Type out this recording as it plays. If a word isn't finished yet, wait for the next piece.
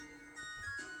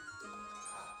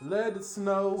Let it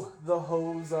snow, the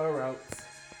hoes are out.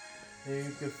 And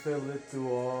you can feel it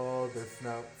through all their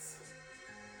snouts.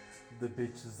 The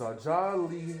bitches are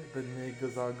jolly, the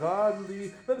niggas are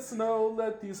godly. Let it snow,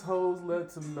 let these hoes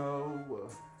let them know.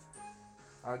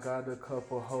 I got a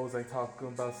couple hoes, ain't talking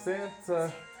about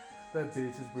Santa. That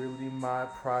bitch is really my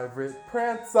private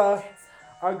prancer.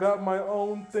 I got my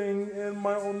own thing and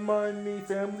my own money.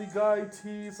 Family Guy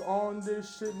tees on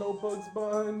this shit, no Bugs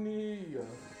Bunny.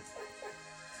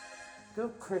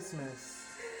 Good Christmas.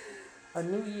 A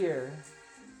new year.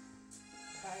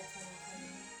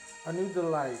 A new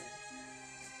delight.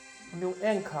 A new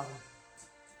income.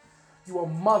 You a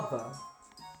mother.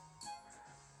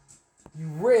 You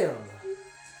real.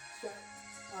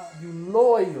 You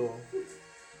loyal.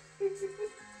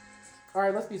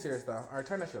 Alright, let's be serious though. Alright,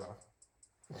 turn that shit off.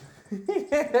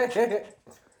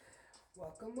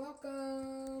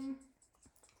 Welcome.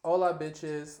 Hola,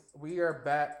 bitches. We are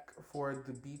back for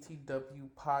the BTW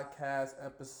podcast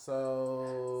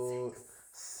episode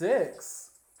 6.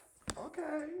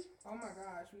 Okay. Oh my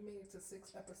gosh, we made it to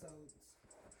 6 episodes.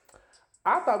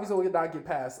 I thought we would not get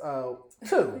past 2.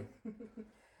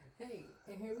 Hey,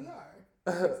 and here we are,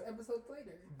 6 episodes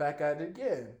later. Back at it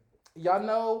again. Y'all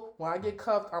know when I get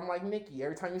cuffed, I'm like Nikki.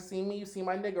 Every time you see me, you see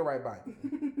my nigga right by me.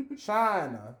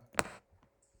 Shina.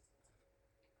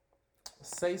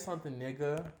 Say something,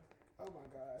 nigga. Oh my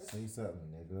gosh. Say something,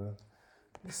 nigga.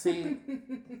 See,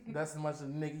 that's as much as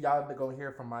nigga y'all gonna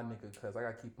hear from my nigga because I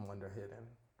gotta keep him under hidden.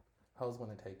 Hoes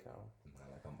wanna take him.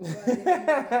 But if you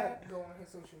wanna go on his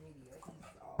social media, he's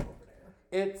all over there.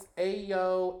 It's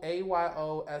AYOSSS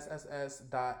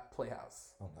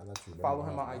 .playhouse. Oh, I let you Follow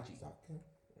him on IG.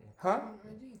 Huh? On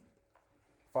IG.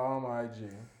 Follow my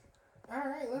IG. All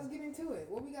right, let's get into it.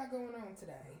 What we got going on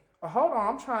today? Hold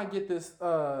on, I'm trying to get this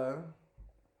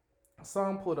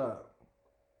song pulled up.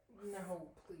 No,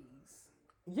 please.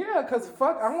 Yeah, cause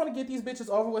fuck, I want to get these bitches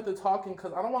over with the talking,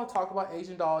 cause I don't want to talk about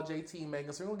Asian Doll, JT, and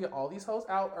Megan. So we're gonna get all these hoes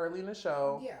out early in the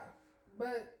show. Yeah,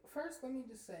 but first, let me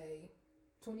just say,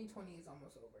 2020 is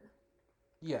almost over,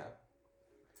 Yeah.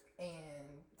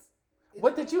 and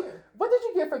What did you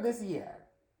get for this year?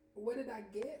 What did I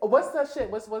get? What's that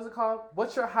shit? What's it called?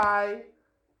 What's your high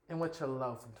and what's your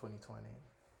low from 2020?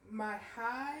 My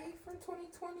high from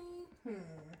 2020?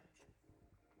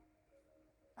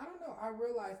 I don't know. I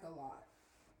realized a lot.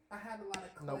 I had a lot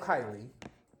of clarity. No, Kylie.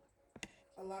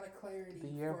 A lot of clarity The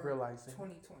year of for realizing.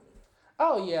 2020.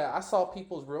 Oh yeah, I saw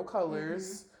people's real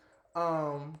colors.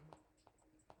 I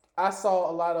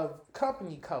saw a lot of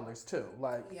company colors too.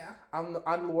 Like Yeah.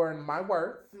 I'm wearing my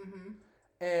worth.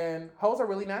 And hoes are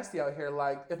really nasty out here.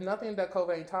 Like, if nothing that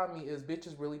COVID ain't taught me is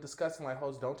bitches really disgusting. Like,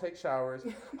 hoes don't take showers.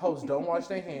 Hoes don't wash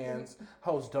their hands.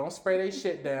 Hoes don't spray their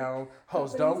shit down.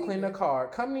 Hoes don't clean the car.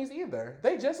 Companies either.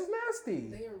 They just as nasty.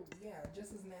 They are,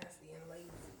 just as nasty and lazy.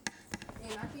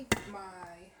 And I think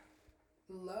my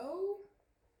low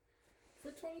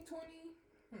for 2020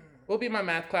 will be my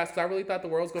math class because I really thought the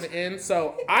world was going to end.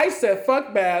 So I said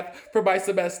fuck math for my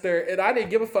semester, and I didn't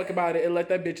give a fuck about it and let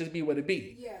that bitches be what it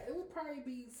be. Yeah, it would probably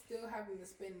be still having to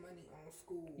spend money on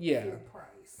school Yeah. full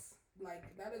price.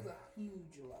 Like, that is a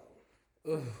huge low.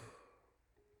 Ugh.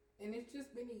 And it's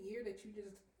just been a year that you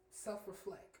just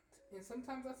self-reflect. And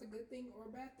sometimes that's a good thing or a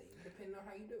bad thing, depending on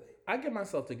how you do it. I get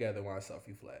myself together when I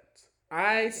self-reflect.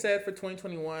 I said for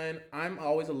 2021, I'm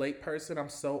always a late person. I'm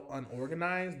so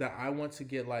unorganized that I want to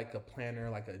get like a planner,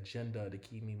 like an agenda to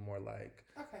keep me more like,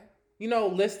 Okay.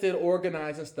 listed,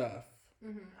 organized and stuff.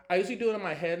 I usually do it in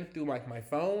my head and through like my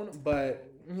phone, but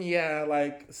yeah,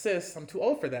 like sis, I'm too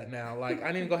old for that now. Like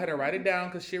I need to go ahead and write it down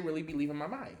because shit really be leaving my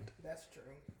mind. That's true.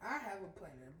 I have a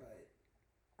planner, but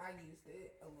I used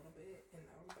it a little bit and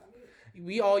that was about it.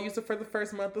 We all used it for the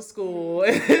first month of school.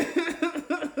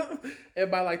 And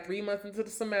by like 3 months into the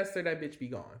semester, that bitch be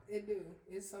gone. It do.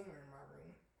 It's somewhere in my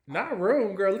room. Not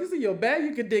room, girl. At least in your bag,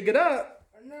 you can dig it up.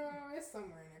 No, it's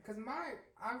somewhere in there. Because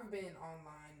I've been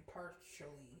online,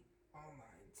 partially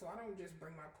online. So I don't just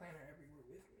bring my planner everywhere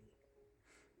with me.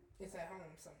 It's at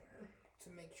home somewhere to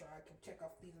make sure I can check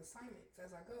off these assignments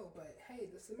as I go. But hey,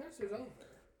 the semester's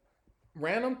over.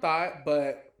 Random thought,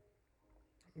 but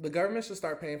the government should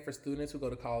start paying for students who go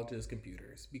to college's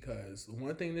computers because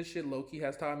one thing this shit low-key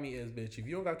has taught me is, bitch, if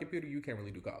you don't got a computer, you can't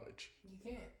really do college. You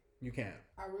can't. You can't.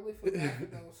 I really feel bad for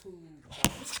those who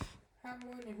don't have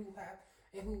one and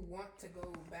who want to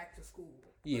go back to school.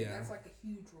 But that's like a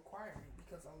huge requirement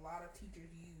because a lot of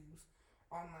teachers use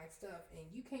online stuff and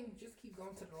you can't just keep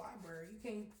going to the library. You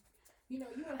can't.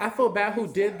 I feel bad who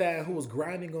did that, who was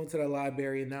grinding going to the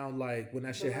library, and now like when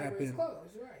that shit happened.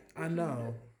 Closed, right? I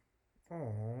know.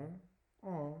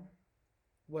 Oh.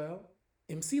 Well,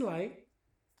 MC Light.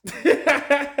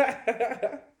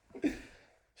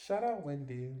 Shout out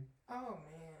Wendy. Oh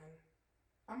man,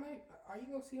 I might. Are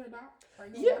you gonna see her doc? Are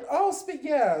you gonna Yeah. watch? Oh,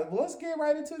 yeah. Let's get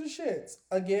right into the shits.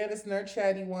 Again, it's nerd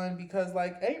chatty one because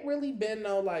like ain't really been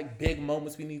no like big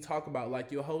moments we need to talk about.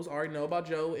 Like your hoes already know about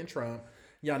Joe and Trump.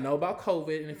 Y'all know about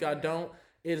COVID, and if y'all don't,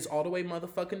 it is all the way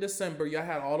motherfucking December. Y'all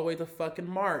had all the way to fucking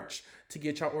March to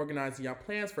get y'all organizing y'all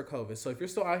plans for COVID. So if you're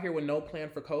still out here with no plan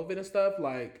for COVID and stuff,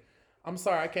 like I'm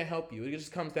sorry, I can't help you. It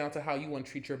just comes down to how you want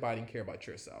to treat your body and care about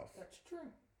yourself. That's true.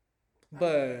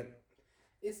 But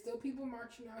it's still people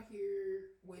marching out here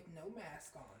with no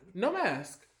mask on. No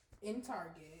mask. In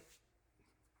Target.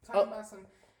 Talking about some.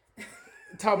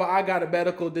 Talk about I got a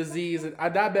medical disease. I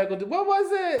diabetic. What was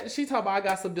it? She talk about I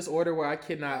got some disorder where I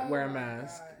cannot wear a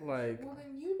mask. God. Like, well,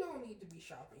 then you don't need to be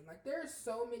shopping. Like, there's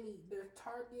so many. There's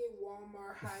Target,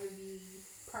 Walmart, Hy-Vee,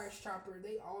 Price Chopper.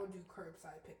 They all do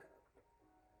curbside pickup.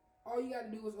 All you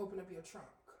got to do is open up your trunk,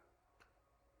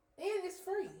 and it's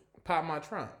free. Pop my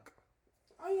trunk.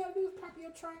 All you got to do is pop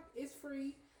your trunk. It's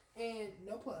free and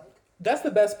no plug. That's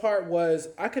the best part. Was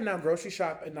I can now grocery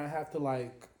shop and not have to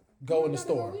like go in the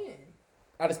store. Go in.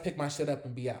 I just pick my shit up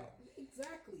and be out.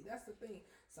 Exactly. That's the thing.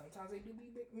 Sometimes they do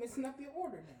be messing up your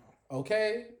order now.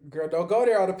 Okay, girl, don't go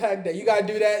there on the pack day. You gotta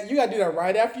do that. You gotta do that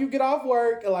right after you get off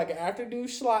work, like an afternoon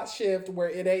slot shift where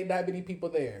it ain't that many people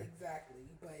there. Exactly.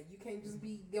 But you can't just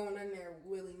be going in there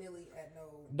willy nilly at no.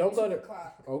 Don't go 2 to.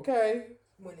 o'clock. Okay.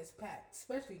 When it's packed,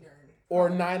 especially during. Or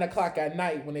 9 o'clock at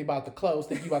night when they about to close,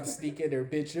 think you about to sneak in there,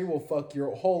 bitch. They will fuck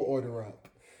your whole order up.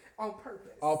 On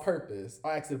purpose. On purpose.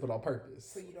 I accidentally put on purpose.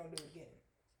 So you don't do it again.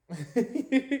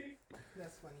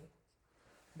 That's funny.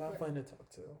 Not fun to talk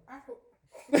to. I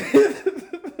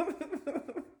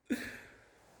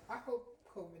hope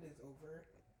COVID is over.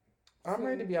 I'm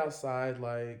ready to be outside.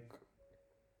 Like,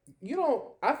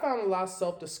 I found a lot of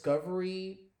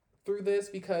self-discovery through this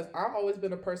because I've always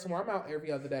been a person where I'm out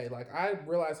every other day. Like, I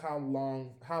realize how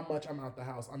much I'm out the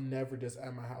house. I'm never just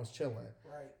at my house chilling.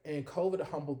 Right. And COVID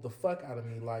humbled the fuck out of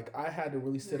me. Like, I had to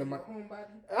really sit in my... Homebody?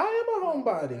 I am a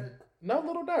homebody. No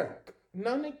Little Dirk.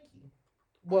 No Nicki.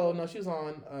 Well, no, she was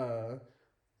on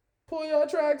Pull Your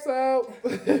Tracks Out.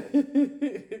 Yeah,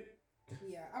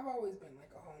 I've always been like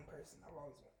a home person. I've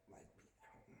always like being at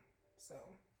home. So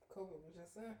COVID was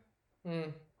just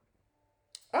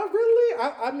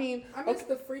I mean, I miss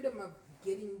the freedom of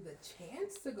getting the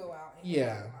chance to go out and hang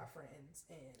out with my friends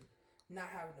and not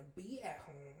having to be at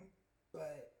home.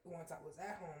 But once I was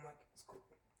at home, like, it's cool.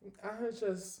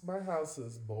 My house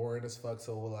is boring as fuck.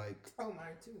 So like, oh,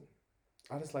 mine too.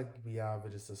 I just like to be out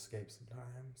and just escape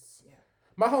sometimes. Yeah.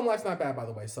 My home life's not bad, by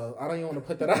the way. So I don't even want to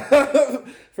put that out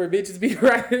for bitches be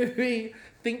writing me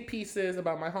think pieces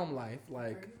about my home life.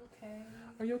 Like,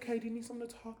 are you okay? Do you need someone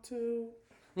to talk to?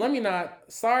 Let me not.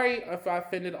 Sorry if I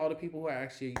offended all the people who are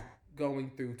actually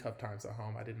going through tough times at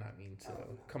home. I did not mean to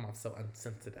come off so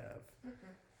insensitive. Mm-hmm.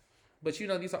 But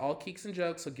these are all keeks and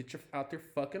jokes, so get out their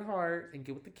fucking heart and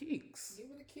get with the keeks. Get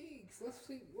with the keeks. Let's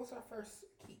see. What's our first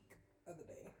keek of the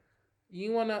day?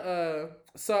 You wanna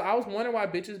so I was wondering why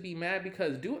bitches be mad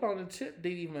because do it on the dick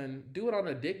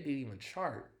didn't even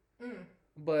chart. Mm.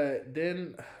 But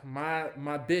then my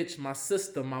bitch, my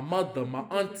sister, my mother, my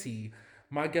auntie,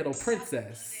 my ghetto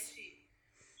princess.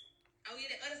 Oh yeah,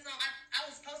 the other song I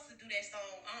was supposed to do that song.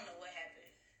 I don't know what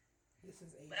happened. This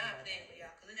is Asian. But I'll put that for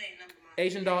y'all because it ain't number one.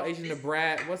 Asian Doll, Asian the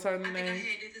Brat. What's her name? I think I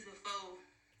had this before.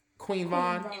 Queen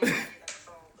Von.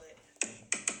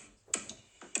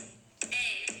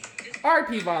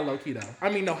 R.P. Von low key though. I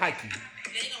mean no hikey.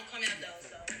 They gonna come out though,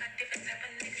 so.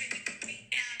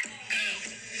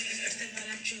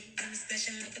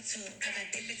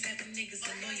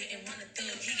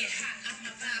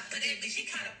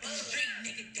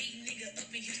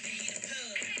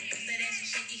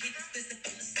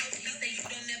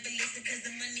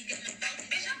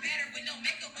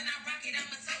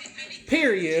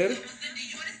 Period.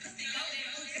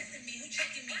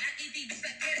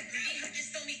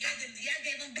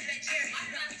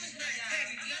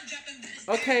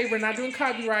 Okay, we're not doing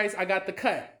copyrights. I got the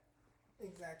cut.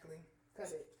 Exactly.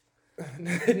 Cut it.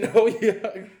 No,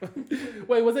 yeah.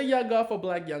 Wait, was it Young Golf or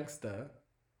Black Youngster?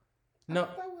 No.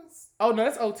 Oh, no,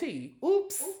 that's OT.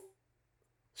 Oops.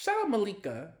 Shout out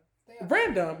Malika.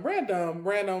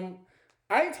 Random.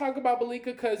 I ain't talk about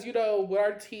Malika because, with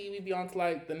our tea, we be on to,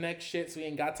 like, the next shit, so we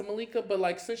ain't got to Malika. But,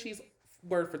 like, since she's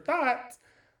word for thought,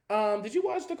 did you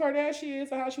watch the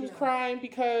Kardashians and how she was crying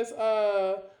because,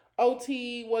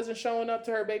 OT wasn't showing up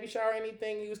to her baby shower or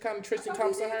anything? He was kind of Tristan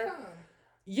Thompson her.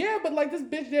 Yeah, but like this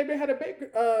bitch Debbie had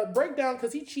a breakdown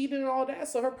because he cheated and all that.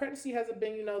 So her pregnancy hasn't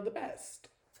been, the best.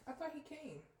 I thought he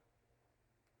came.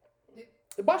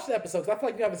 Watch the episode because I feel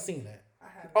like you haven't seen it. I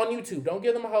haven't. On YouTube. Don't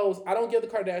give them a hose. I don't give the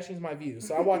Kardashians my views,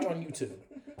 so I watch on YouTube.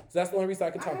 So that's the only reason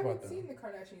I can talk about them. I haven't seen the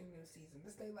Kardashians new season.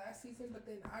 This day last season, but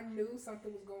then I knew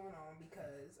something was going on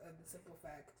because of the simple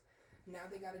fact now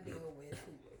they got to deal with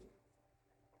Hulu.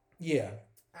 Yeah.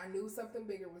 I knew something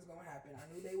bigger was going to happen.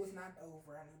 I knew they was not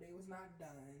over. I knew they was not done.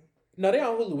 No, they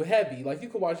on Hulu heavy. Like, you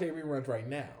can watch their reruns right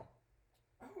now.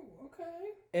 Oh, okay.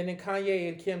 And then Kanye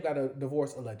and Kim got a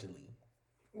divorce allegedly.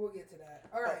 We'll get to that.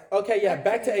 All right. Okay, yeah,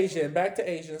 back to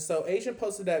Asian. So Asian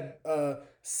posted that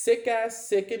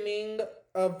sickening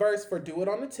verse for Do It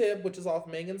on the Tip, which is off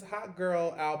Megan's Hot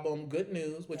Girl album, Good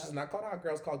News, which is not called Hot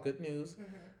Girl, it's called Good News.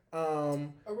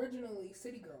 Originally,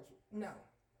 City Girls. No.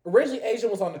 Originally,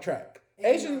 Asian was on the track.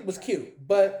 Asian was cute,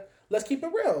 but let's keep it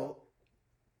real.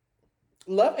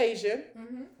 Love Asian,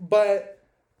 but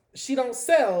she don't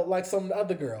sell like some of the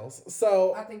other girls.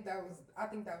 So I think that was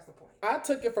the point. I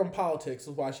took it from politics is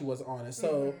why she wasn't on it.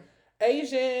 So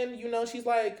Asian, you know, she's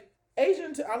like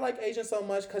Asian. I like Asian so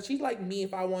much because she's like me.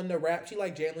 If I wanted to rap, she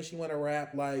like Jalen. She want to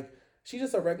rap. Like she's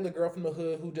just a regular girl from the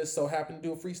hood who just so happened to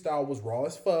do a freestyle, was raw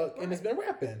as fuck, and has been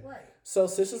rapping. Right. So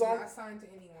sis is on. Not signed to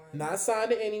anyone. Not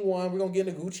signed to anyone. We're gonna get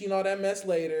into Gucci and all that mess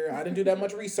later. I didn't do that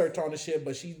much research on the shit,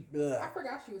 but she. I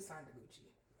forgot she was signed to Gucci.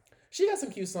 She got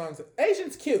some cute songs.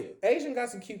 Asian's cute. Asian got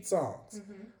some cute songs.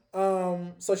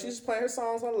 So she's just playing her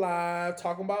songs on live,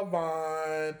 talking about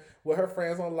Vaughn with her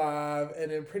friends on live,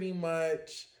 and then pretty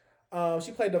much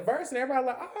she played the verse, and everybody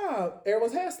like,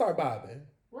 everyone's head start bobbing.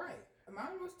 Right.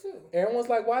 Mine was too. Everyone's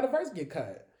like, why the verse get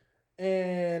cut?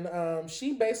 And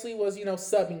she basically was, you know,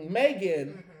 subbing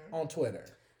Megan on Twitter.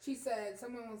 She said,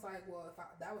 someone was like, well, if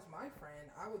that was my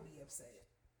friend, I would be upset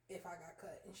if I got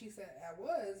cut. And she said, I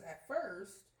was at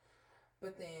first,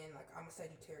 but then, like, I'm a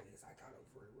Sagittarius. I got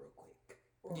over it real quick.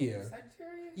 Or Yeah.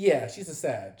 Sagittarius? Yeah, she's a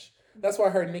Sag. That's why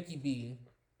her Nikki B.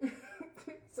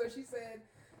 So she said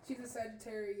she's a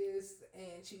Sagittarius,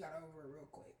 and she got over it real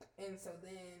quick. And so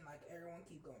then, like, everyone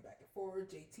keep going back and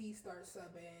forth. JT starts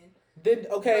subbing.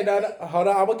 Hold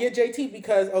on. I'm going to get JT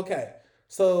because,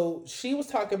 so she was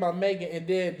talking about Megan, and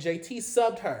then JT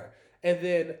subbed her. And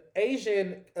then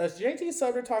Asian, JT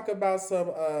subbed her talking about some,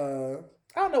 I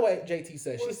don't know what JT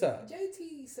said. Well, she subbed.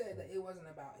 JT said that it wasn't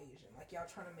about Asian. Like, y'all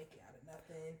trying to make it out of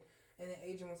nothing. And then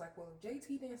Asian was like, well, if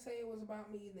JT didn't say it was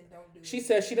about me, then don't do it. She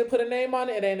said she didn't put a name on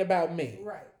it. It ain't about me.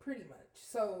 Right, pretty much.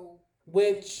 So,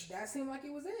 that seemed like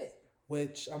it was it.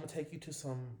 Which, I'm going to take you to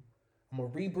I'm going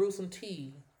to re-brew some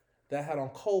tea that I had on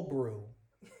cold brew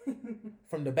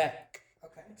from the back.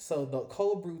 Okay. So the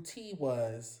cold brew tea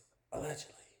was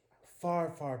allegedly far,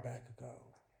 far back ago.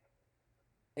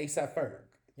 A$AP Ferg.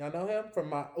 Y'all know him from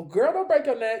my Girl Don't Break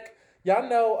Your Neck. Y'all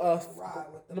know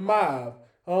the Mob.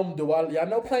 Y'all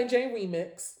know Plain Jane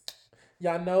Remix.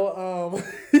 Y'all know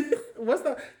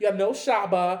y'all know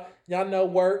Shaba. Y'all know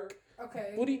Work.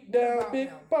 Okay. Booty down, Big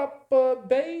Papa,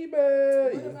 baby.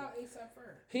 What about A$AP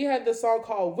Ferg? He had this song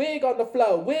called Wig on the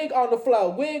Flow, Wig on the Flow,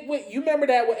 Wig. You remember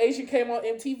that when Asian came on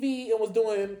MTV and was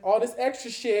doing all this extra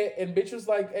shit and bitch was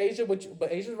like Asia,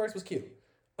 but Asia's verse was cute.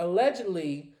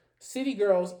 Allegedly, City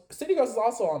Girls is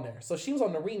also on there. So she was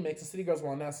on the remix and City Girls were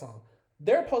on that song.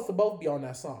 They're supposed to both be on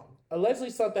that song.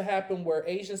 Allegedly something happened where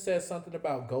Asian said something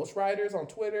about ghostwriters on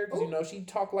Twitter because, you know, she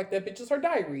talked like that bitch is her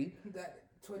diary. That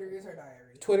Twitter is her diary.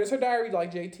 Twitter's her diary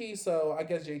like JT, so I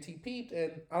guess JT peeped,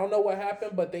 and I don't know what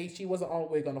happened, but she wasn't on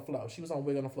Wig on the Flow. She was on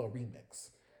Wig on the Flow remix.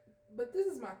 But this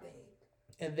is my thing.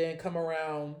 And then come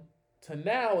around to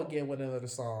now again with another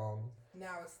song.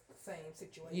 Now it's the same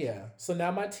situation. Yeah. So now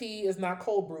my tea is not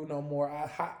cold brew no more.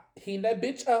 I heat that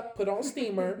bitch up, put on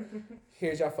steamer.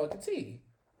 Here's y'all fucking tea.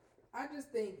 I just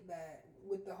think that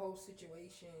with the whole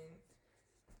situation,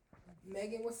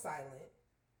 Megan was silent.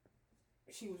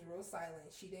 She was real silent.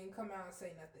 She didn't come out and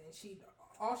say nothing.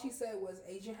 All she said was,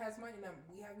 Asian has my number.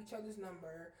 We have each other's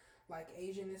number. Like,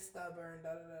 Asian is stubborn,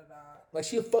 da-da-da-da. Like,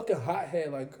 she a fucking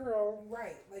hothead, like, girl.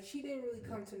 Right. Like, she didn't really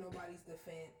come to nobody's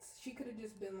defense. She could have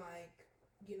just been like,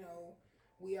 you know,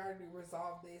 we already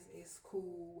resolved this. It's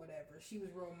cool, whatever. She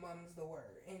was real mum's the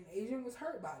word. And Asian was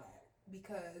hurt by that.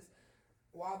 Because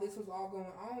while this was all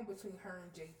going on between her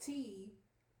and JT,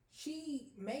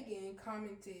 Megan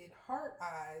commented heart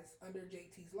eyes under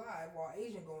JT's live while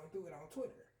Asian going through it on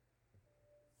Twitter.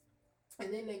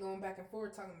 And then they going back and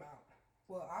forth talking about,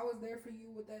 well, I was there for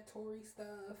you with that Tory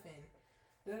stuff and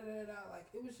da-da-da-da. Like,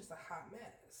 it was just a hot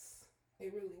mess.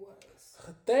 It really was.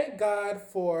 Thank God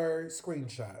for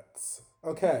screenshots.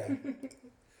 Okay.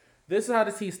 This is how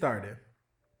the tea started.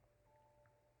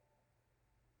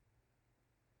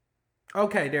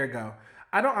 Okay, there you go.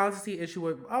 I don't honestly see issue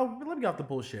with... Oh, let me get off the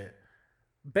bullshit.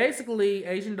 Basically,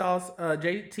 Asian Dolls,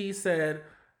 JT said,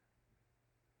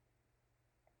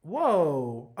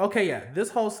 Whoa. Okay, yeah. This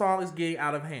whole song is getting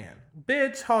out of hand.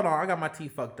 Bitch, hold on. I got my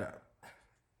teeth fucked up.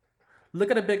 Look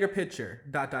at a bigger picture.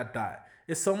 Dot dot dot.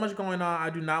 It's so much going on. I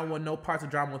do not want no parts of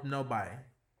drama with nobody.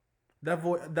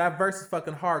 That verse is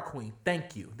fucking hard, queen.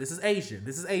 Thank you. This is Asian.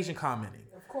 This is Asian commenting.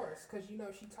 Of course, because you know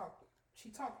she talked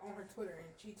on her Twitter and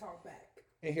she talked back.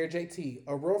 And here, JT,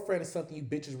 a real friend is something you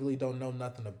bitches really don't know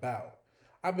nothing about.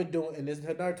 I've been doing, and this is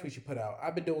another tweet she put out.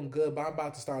 I've been doing good, but I'm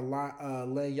about to start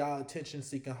laying y'all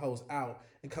attention-seeking hoes out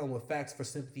and come with facts for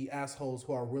sympathy assholes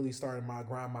who are really starting to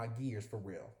grind my gears for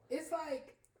real. It's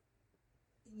like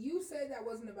you said that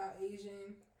wasn't about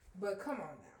Asian, but come on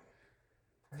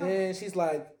now. Then she's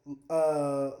like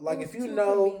if you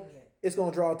know it's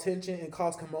gonna draw attention and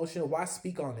cause commotion, why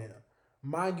speak on it?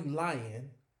 Mind you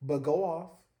lying, but go off.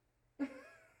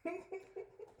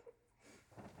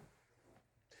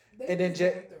 And then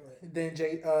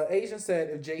Asian said,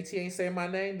 if JT ain't saying my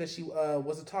name, then she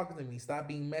wasn't talking to me. Stop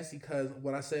being messy, because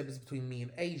what I said was between me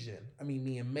and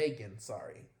me and Megan,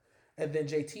 sorry. And then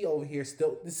JT over here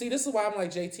still, see, this is why I'm like,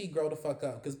 JT, grow the fuck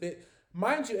up. Because,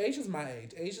 mind you, Asia's my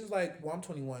age. Asia's like, well, I'm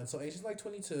 21, so Asia's like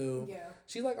 22. Yeah.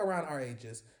 She's like around our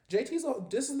ages. This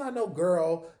is not no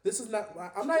girl. This is not,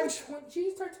 She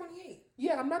just turned 28.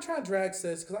 Yeah, I'm not trying to drag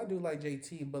sis, because I do like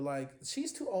JT, but like,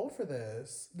 she's too old for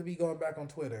this to be going back on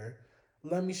Twitter.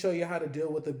 Let me show you how to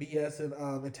deal with the BS and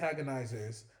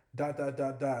antagonizers. ...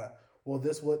 Well,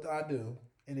 this what I do.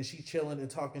 And then she chilling and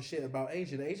talking shit about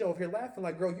Asian. Asia over here laughing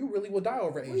like, girl, you really will die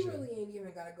over Asian. We really ain't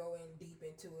even gotta go in deep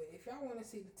into it. If y'all want to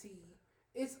see the tea,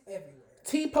 it's everywhere.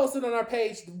 T posted on our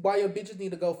page why your bitches need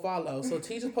to go follow. So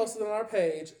T just posted on our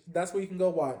page. That's where you can go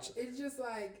watch. It's just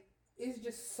like, it's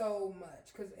just so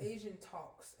much. Because Asian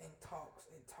talks and talks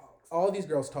and talks. All these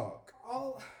girls talk.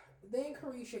 Then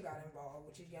Carisha got involved,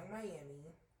 which is Young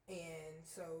Miami. And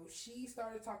so she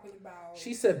started talking about...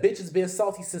 She said, bitches been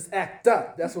salty since Act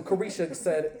Up. That's what Carisha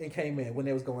said and came in when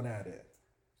they was going at it.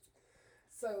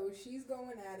 So she's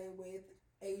going at it with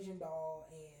Asian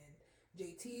Doll, and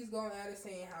JT's going at it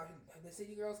saying how the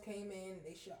City Girls came in,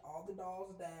 they shut all the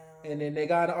dolls down. And then they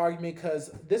got an argument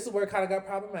because this is where it kind of got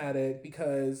problematic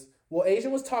because, well,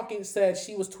 Asian was talking, said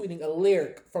she was tweeting a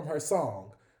lyric from her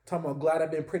song, talking about glad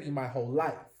I've been pretty my whole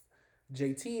life.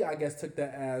 JT, I guess, took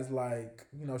that as like,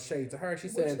 shade to her. She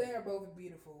said, they are both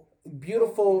beautiful.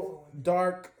 Beautiful,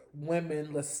 dark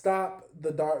women. Let's stop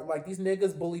the dark. Like, these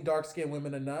niggas bully dark-skinned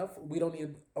women enough. We don't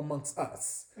need amongst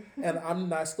us. And I'm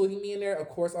not excluding me in there. Of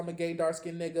course, I'm a gay,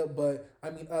 dark-skinned nigga, but I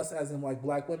mean us as in, like,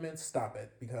 black women. Stop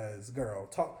it. Because, girl,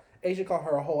 Asia called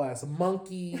her a whole ass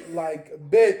monkey. Like,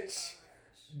 bitch.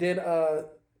 Then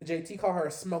JT called her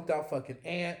a smoked out fucking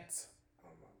ant.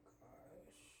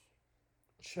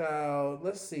 Child,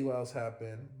 let's see what else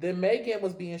happened. Then Megan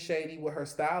was being shady with her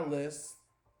stylist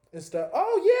and stuff.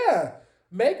 Oh, yeah.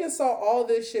 Megan saw all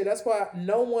this shit. That's why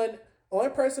only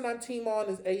person I'm team on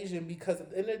is Asian, because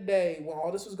at the end of the day, when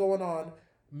all this was going on,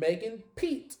 Megan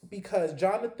peeped because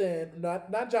Jonathan,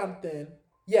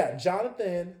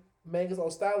 Megan's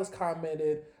old stylist,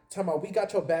 commented, talking about, we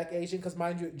got your back, Asian, because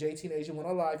mind you, JT and Asian went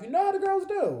on live. You know how the girls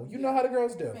do. Know how the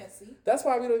girls do. Messy. That's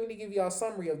why we don't even give y'all a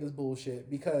summary of this bullshit,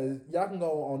 because y'all can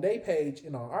go on their page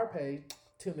and on our page,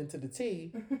 tune into the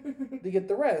tea to get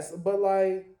the rest. But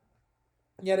like,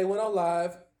 yeah, they went on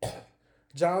live.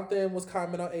 Jonathan was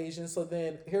commenting on Asian, so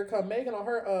then here come Megan on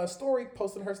her story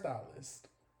posting her stylist.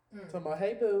 Talking about,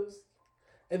 hey, booze.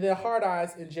 And then Hard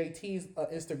Eyes in JT's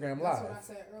Instagram live. That's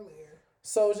what I said earlier.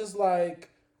 So it's just like,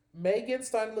 Megan's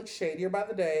starting to look shadier by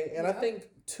the day. And I think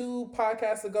 2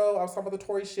 podcasts ago, I was talking about the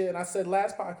Tory shit, and I said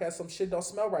last podcast, some shit don't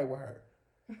smell right with her.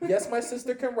 Yes, my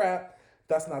sister can rap.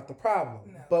 That's not the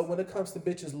problem. No, but when it comes to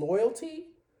bitches' loyalty,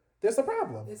 there's a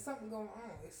problem. There's something going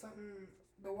on. It's something,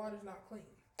 the water's not clean.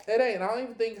 It ain't. I don't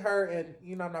even think her, and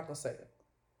I'm not going to say it.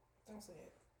 Don't say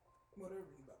it. Whatever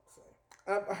you about to say.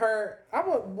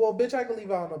 Bitch, I can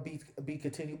leave out on a beat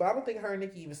continue, but I don't think her and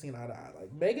Nicki even seen eye to eye.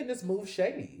 Like, Megan just moves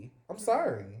shady. I'm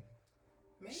sorry.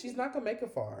 Maybe. She's not gonna make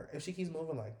it far if she keeps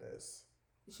moving like this.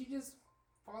 She just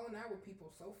falling out with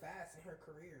people so fast in her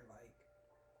career. Like,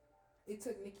 it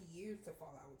took Nicki years to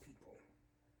fall out with people.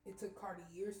 It took Cardi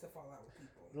years to fall out with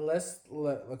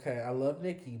people. Okay, I love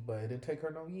Nicki, but it didn't take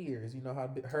her no years. You know how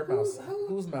her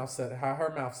how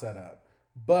her mouth set up.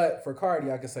 But for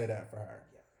Cardi, I can say that for her.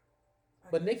 Yeah.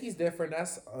 But Nicki's different.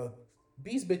 That's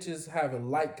these bitches have a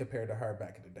light compared to her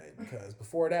back in the day, because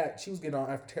before that she was getting on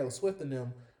after Taylor Swift and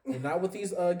them. And not with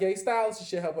these gay stylists and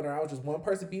shit helping her. I was just one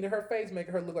person beating her face,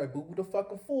 making her look like Boo Boo the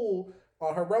fucking fool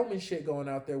on her Roman shit, going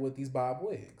out there with these bob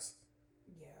wigs.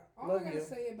 Yeah. All I gotta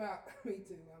say about me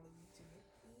too, I love you too.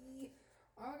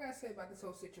 All I gotta say about this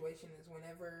whole situation is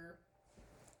whenever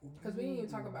Because we didn't even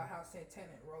talk about how Santana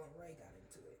and Roland Ray got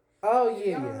into it. Oh If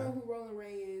yeah, y'all don't yeah. know who Roland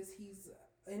Ray is, he's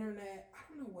internet. I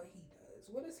don't know what he does.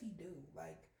 What does he do?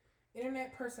 Like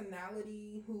internet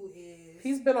personality who is.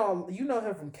 He's been on. You know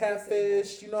him from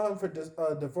Catfish. You know him for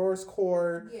Divorce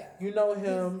Court. Yeah. You know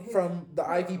him His from the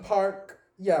Purr. Ivy Park.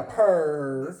 Yeah,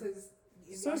 Purr. This is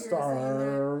if y'all hear us saying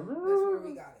Sister. that, that's where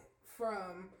we got it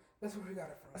from. That's where we got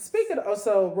it from. Speaking of,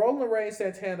 so Roland Ray,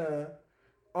 Santana,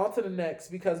 on to the next,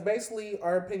 because basically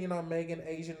our opinion on Megan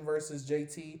Asian versus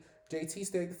JT. JT,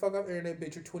 stay the fuck off internet,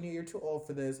 bitch. You're 20 years too old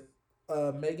for this.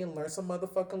 Megan, learn some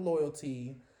motherfucking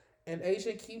loyalty. And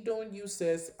Asian, keep doing you,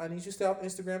 sis. I need you to stay off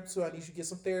Instagram too. I need you to get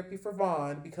some therapy for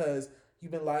Vaughn, because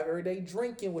you've been live every day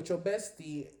drinking with your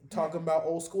bestie, talking about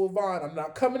old school Vaughn. I'm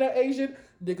not coming at Asian.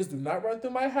 Niggas do not run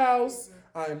through my house.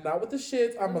 I am not with the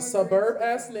shits. I'm a Everyone suburb grieves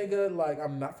ass differently. nigga. Like,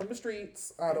 I'm not from the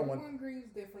streets. I don't want. Everyone grieves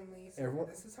differently. So Everyone-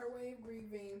 this is her way of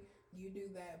grieving. You do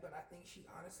that, but I think she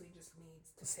honestly just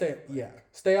needs to Stay, take a break. yeah.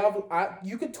 Stay off.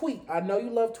 You can tweet. I know you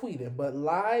love tweeting, but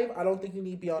live, I don't think you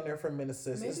need to be on there for a minute,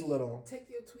 sis. Maybe It's little. take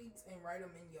your tweets and write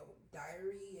them in your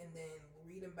diary, and then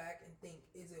read them back and think,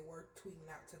 is it worth tweeting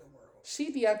out to the world?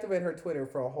 She deactivated her Twitter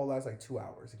for a whole last like 2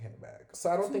 hours and came back. So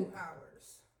I don't 2 think.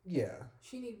 hours. Yeah.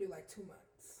 She need to do like 2 months.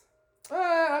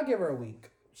 I'll give her a week.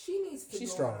 She needs to She's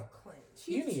go strong. on a cleanse.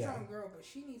 She's a Yeah. strong girl, but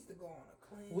she needs to go on a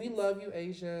cleanse. We love you,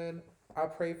 Asian. I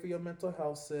pray for your mental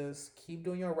health, sis. Keep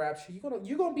doing your rap shit.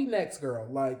 You're gonna be next, girl.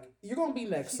 Like, you're gonna be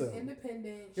next She's soon.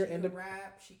 independent. You're She can indep-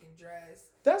 rap. She can dress.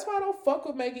 That's why I don't fuck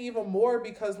with Megan even more,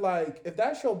 because like, if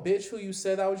that's your bitch who you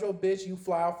said that was your bitch, you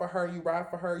fly out for her, you ride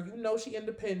for her, you know she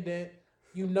independent.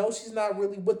 You know she's not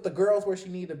really with the girls where she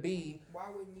need to be. Why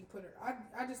wouldn't you put her?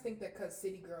 I just think that because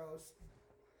City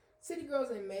Girls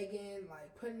and Megan,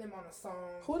 like putting them on a song.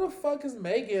 Who the fuck is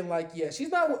Megan? Like, yeah, she's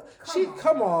not. Come on.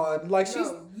 Come on. Like, she's.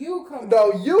 No, you come.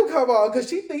 No, on. you come on, because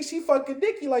she thinks she fucking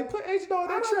Nicki. Like, put Asian on I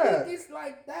that don't track. think it's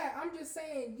like that. I'm just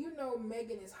saying, you know,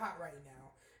 Megan is hot right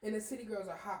now, and the City Girls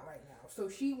are hot right now. So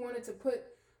she wanted to put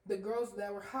the girls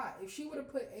that were hot. If she would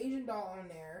have put Asian Doll on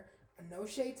there, no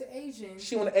shade to Asian.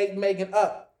 She want to ate Megan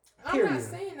up. I'm Period. not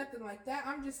saying nothing like that.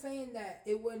 I'm just saying that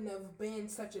it wouldn't have been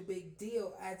such a big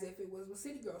deal as if it was with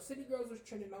City Girls. City Girls was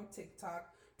trending on TikTok,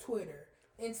 Twitter,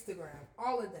 Instagram,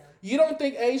 all of them. You don't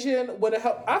think Asian would have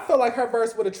helped? I feel like her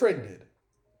verse would have trended.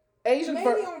 Asian Maybe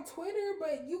verse. on Twitter,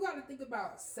 but you got to think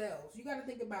about sales. You got to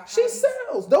think about how She you-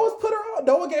 sells. No one's put her on.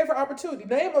 No one gave her opportunity.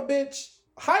 Name a bitch.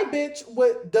 Hi, bitch.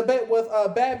 With debate with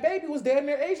Bad Baby was damn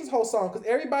near Asian's whole song, because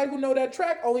everybody who know that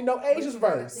track only know but Asian's you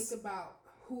gotta verse. Think about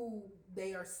who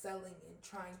they are selling and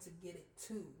trying to get it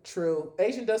to. True.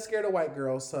 Asian does scare the white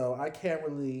girls, so I can't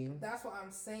really. That's what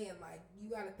I'm saying. Like, you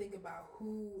got to think about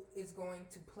who is going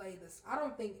to play this. I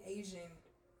don't think Asian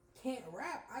can't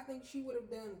rap. I think she would have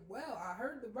done well. I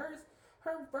heard the verse.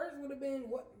 Her verse would have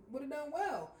done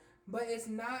well. But it's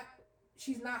not.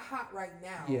 She's not hot right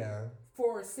now. Yeah.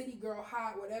 For a city girl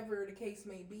hot, whatever the case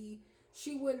may be,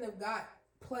 she wouldn't have got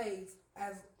plays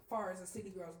as far as the city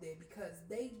girls did, because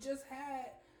they just had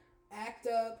Act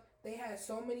Up. They had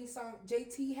so many songs.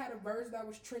 JT had a verse that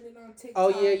was trending on TikTok.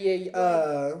 Oh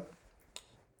yeah.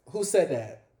 Who said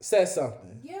that? Said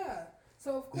something. Yeah.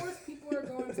 So of course people are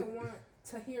going to want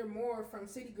to hear more from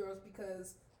City Girls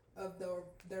because of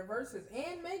their verses.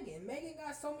 And Megan. Megan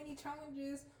got so many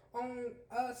challenges on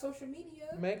social media.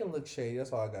 Megan looks shady.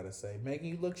 That's all I gotta say. Megan,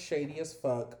 you look shady as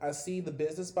fuck. I see the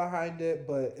business behind it,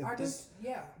 but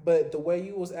but the way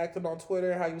you was acting on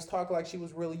Twitter, how you was talking like she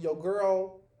was really your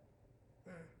girl.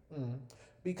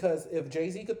 Because if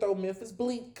Jay-Z could throw Memphis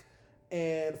Bleak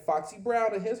and Foxy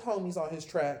Brown and his homies on his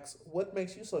tracks, what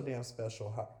makes you so damn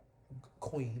special,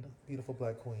 queen, beautiful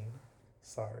black queen?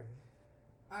 Sorry.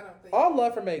 I don't think. All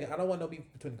love for Megan. I don't want no beef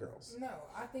between girls. No,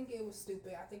 I think it was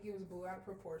stupid. I think it was blew out of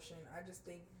proportion. I just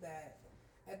think that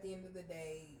at the end of the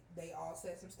day, they all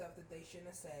said some stuff that they shouldn't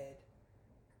have said,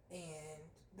 and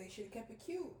they should have kept it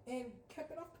cute and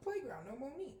kept it off the playground. No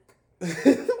Monique.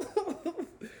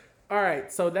 All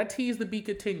right, so that tea is to be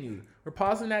continued. We're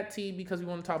pausing that tea because we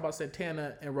want to talk about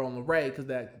Santana and Roland Ray, because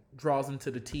that draws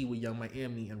into the tea with Young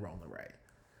Miami and Roland Ray.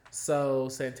 So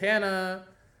Santana,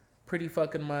 pretty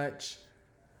fucking much.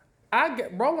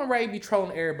 Roland Ray be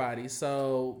trolling everybody.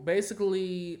 So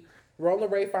basically, Roland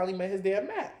Ray finally met his damn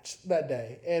match that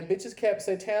day, and bitches kept.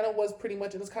 Santana was pretty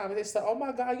much in this comment. They said, "Oh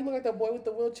my God, you look like that boy with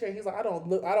the wheelchair." He's like, "I don't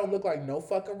look like no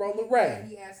fucking Roland Ray."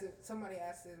 He asked somebody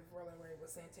asked if Roland Ray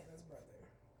was Santana's brother.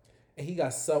 And he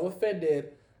got so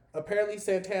offended. Apparently,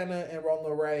 Santana and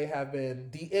Roland Ray have been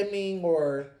DMing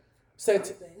or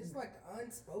It's like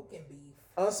unspoken beef.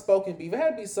 Unspoken beef. It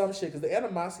had to be some shit, because the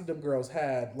animosity them girls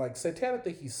had. Like, Santana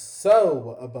think he's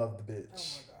so above the bitch.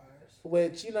 Oh my gosh.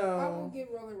 which, you I will know, give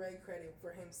Roller Ray credit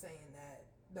for him saying that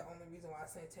the only reason why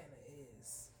Santana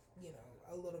is,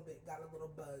 a little bit got a little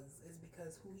buzz is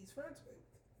because who he's friends with.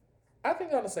 I think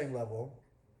they're on the same level.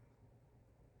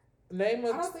 Name I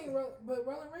of don't think, but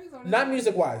Roller Ray's on. not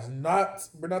music wise,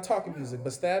 we're not talking No. music,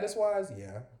 but status wise,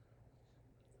 yeah.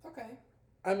 Okay.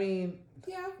 I mean,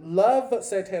 Yeah. love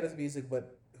Santana's music,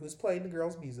 but who's playing the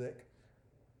girl's music?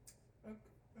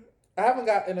 I haven't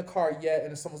got in a car yet,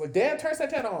 and someone's like, "Damn, turn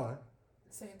Santana on."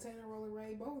 Santana, Roller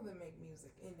Ray, both of them make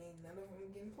music, and ain't none of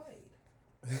them getting played.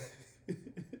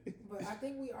 But I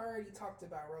think we already talked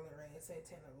about Roller Ray and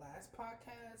Santana last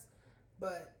podcast.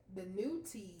 But the new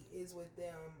tea is with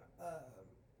them,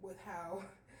 with how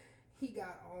he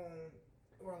got on,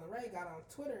 Roller Ray got on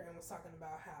Twitter and was talking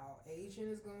about how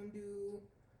Asia's gonna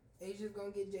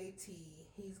get JT,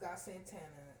 he's got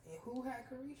Santana, and who had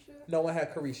Carisha? No one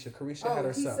had Carisha. Carisha had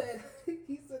herself.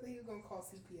 He said that he was gonna call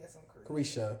CPS on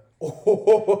Carisha.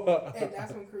 Carisha. And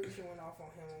that's when Carisha went off on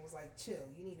him and was like, chill,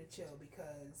 you need to chill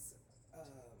because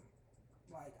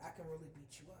I can really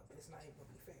beat you up. It's not even gonna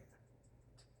be fair.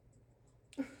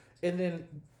 And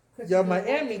then 'Cause Young you know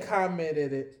Miami what?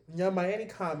 commented it. Young Miami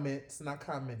comments,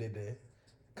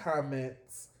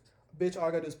 bitch, all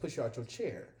I gotta do is push you out your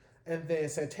chair. And then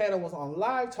Santana was on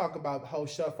live talking about how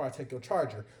shut before I take your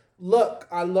charger. Look,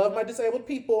 I love my disabled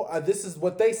people. This is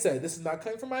what they said. This is not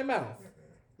coming from my mouth.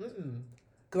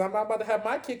 Because I'm not about to have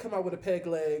my kid come out with a peg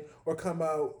leg or come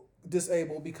out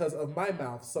disabled because of my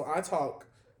mouth. So I talk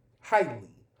highly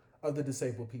of the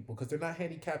disabled people because they're not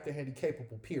handicapped, they're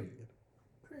handicapable, period.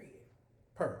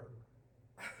 Per.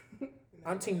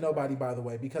 I'm team nobody, by the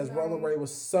way, because No. Roller Ray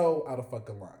was so out of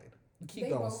fucking line. Keep They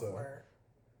going, both sir. were.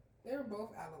 They were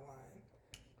both out of line.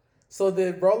 So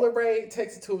then Roller Ray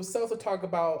takes it to himself to talk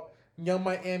about Young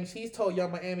Miami. He's told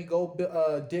Young Miami, go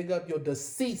dig up your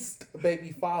deceased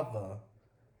baby father.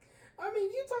 I mean,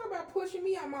 you talking about pushing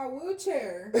me out my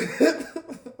wheelchair.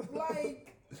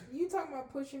 Like, you talking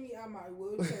about pushing me out my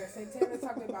wheelchair. Santana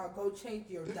talking about go change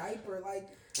your diaper. Like,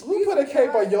 Who these put a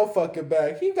cape guys- on your fucking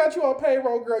back? He got you on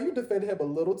payroll, girl. You defended him a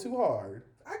little too hard.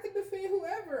 I could defend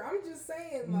whoever. I'm just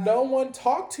saying. Like, No one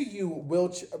talked to you,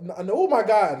 wheelchair. Oh my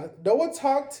God. No one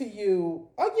talked to you.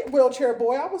 I'll get wheelchair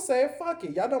boy. I was saying, fuck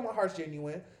it. Y'all know my heart's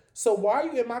genuine. So why are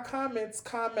you in my comments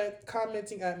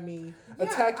commenting at me,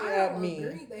 attacking at me? I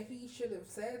agree that he should have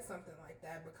said something like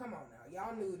that, but come on now.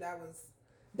 Y'all knew that was.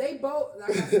 They both, like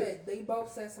I said, they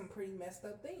both said some pretty messed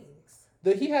up things.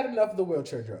 That he had enough of the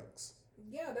wheelchair drugs.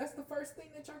 Yeah, that's the first thing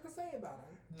that y'all could say about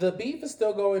him. The beef is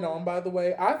still going on, by the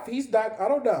way. He's not. I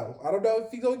don't know. I don't know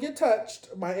if he's gonna get touched.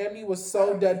 Miami was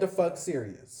so dead to fuck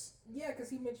serious. Yeah, because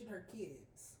he mentioned her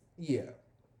kids. Yeah,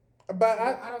 but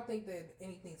I don't think that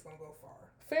anything's gonna go far.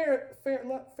 fair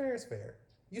is fair.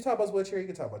 You talk about wheelchair, you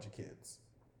can talk about your kids.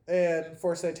 And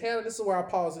for Santana, this is where I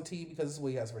pause the T because this is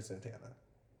what he has for Santana.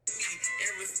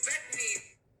 And respect me.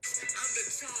 I'm the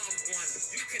charmed one.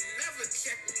 You can never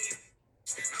check me.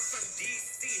 I'm from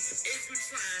DC. If you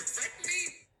try and wreck me,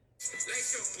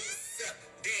 lace your boots up,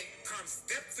 then come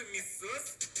step to me,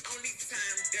 sus. Only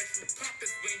time that you pop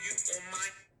is when you on my.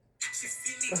 She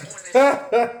see me on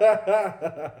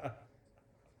the.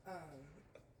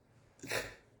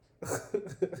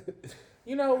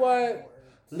 You know what?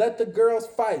 Let the girls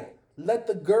fight. Let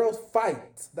the girls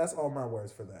fight. That's all my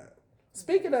words for that.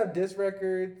 Speaking of diss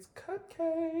records,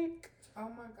 Cupcake. Oh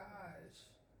my gosh,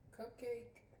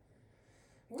 Cupcake.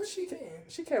 Where's she been?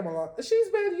 She came along. She's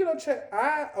been,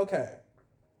 okay.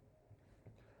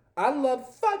 I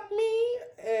love Fuck Me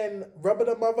and Rubbing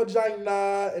Up My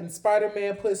Vagina and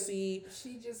Spider-Man Pussy.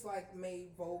 She just like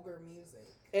made vulgar music.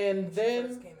 And when she then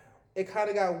first came out. it kind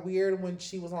of got weird when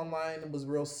she was online and was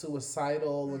real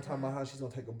suicidal and talking about how she's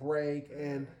going to take a break.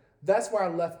 And that's where I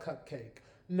left Cupcake.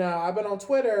 Now, I've been on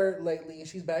Twitter lately and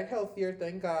she's back healthier,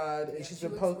 thank God. And Yeah, she's she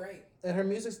been looks great. and her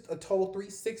music's a total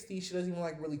 360. She doesn't even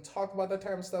really talk about that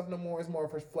type of stuff no more. It's more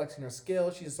of her flexing her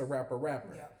skills. She's just a rapper.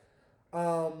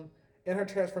 Yeah. In her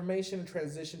transformation and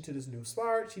transition to this new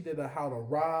start, she did a How to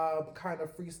Rob kind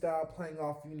of freestyle playing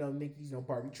off, Nicki's,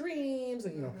 Barbie Dreams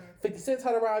and, 50 Cent's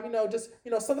How to Rob,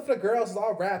 something for the girls. It's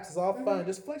all raps. It's all fun.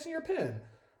 Just flexing your pen.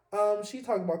 She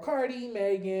talked about Cardi,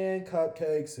 Megan,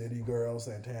 Cupcake, City Girl,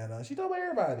 Santana. She talked about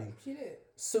everybody. She did.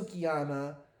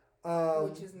 Sukiana.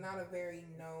 Which is not a very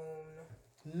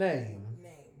known Name.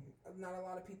 Not a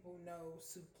lot of people know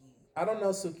Suki. I don't know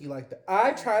Suki like that.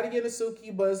 I try to get into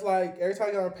Suki, but it's like every time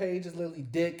I get on her page, it's literally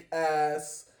dick,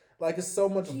 ass. Like it's so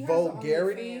much She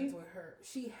vulgarity. has with her.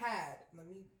 She had. Let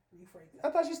me rephrase that.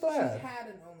 I thought she still had. She had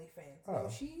an OnlyFans. Oh. No,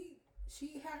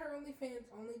 she had her OnlyFans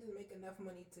only to make enough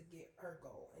money to get her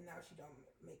goal, and now she don't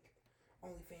make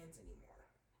OnlyFans anymore.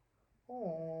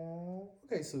 Oh,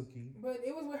 okay, Suki. But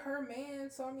it was with her man,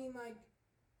 so I mean, like,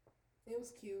 it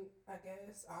was cute, I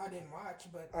guess. I didn't watch,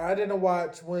 but I didn't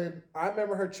watch when I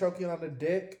remember her choking on the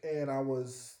dick, and I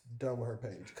was done with her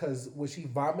page because when she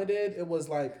vomited, it was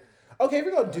like, okay,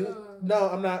 we're gonna do. No,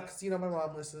 I'm not, because my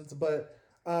mom listens, but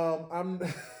I'm.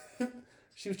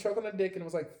 She was choking on the dick, and it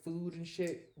was like food and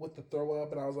shit with the throw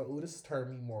up, and I was like, ooh, this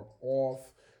turned me more off.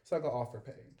 So I got off her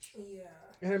page. yeah.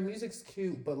 And her music's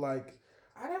cute, but like,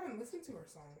 I haven't listened to her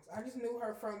songs. I just knew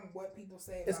her from what people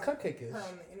say it's about cupcake-ish. her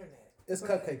on the internet. It's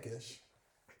But, cupcake-ish.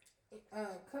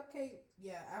 Cupcake,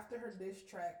 yeah, after her diss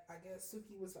track, I guess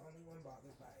Suki was the only one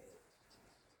bothered by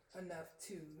it enough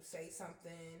to say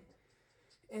something.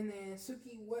 And then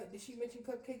Suki, what did she mention?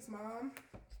 Cupcake's mom.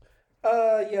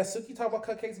 Yeah, Suki talked about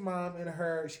Cupcake's mom and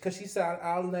her, because she said,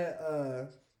 I'll never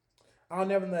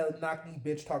let a knock knee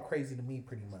bitch talk crazy to me,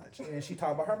 pretty much. And she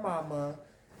talked about her mama,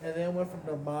 and then went from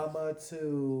the mama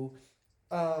to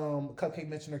Cupcake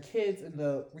mentioned her kids in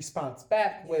the response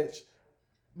back, which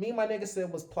me and my nigga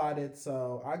said was plotted,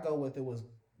 so I go with it was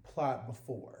plot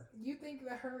before. You think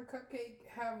that her and Cupcake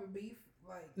have a beef?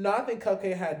 Like, No, I think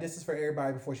Cupcake had This Is For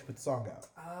Everybody before she put the song out.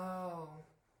 oh,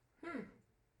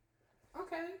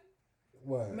 okay,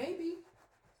 What? maybe.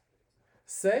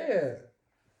 Say it.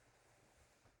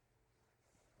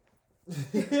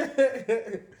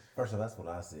 First of all, that's what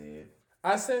I said.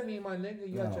 I said, me and my nigga,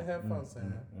 you got No. your headphones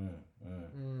in.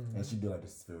 And she did like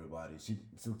this for everybody.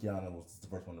 Sukiana was the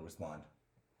first one to respond.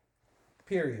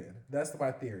 Period. That's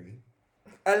my theory.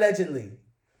 Allegedly.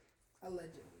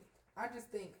 Allegedly. I just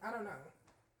think, I don't know.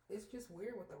 It's just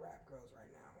weird with the rap girls right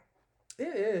now.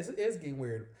 It is. It is getting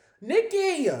weird.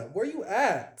 Nikki, where you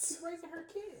at? She's raising her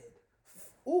kid.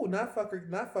 Ooh, not fuck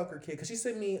her kid. Cause she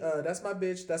sent me, that's my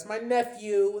bitch, that's my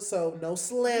nephew, so no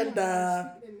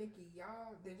slander. Speaking of Nikki,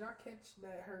 did y'all catch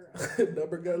that her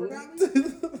Number got number got leaked.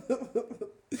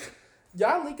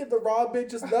 Y'all leaking the raw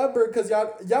bitch's number, cause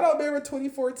y'all don't remember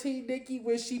 2014 Nikki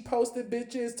when she posted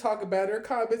bitches talking about her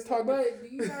comments talking. But do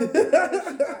you guys remember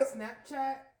when she got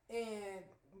Snapchat and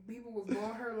people was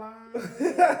blowing her line,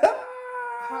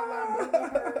 hotline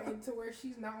blaming her into where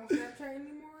she's not on Snapchat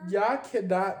anymore? Y'all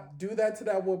cannot do that to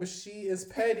that woman. She is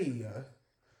petty.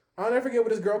 I'll never forget when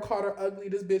this girl called her ugly.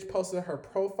 This bitch posted her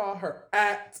profile, her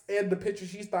act, and the picture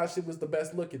she thought she was the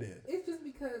best looking in. It's just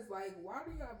because, like, why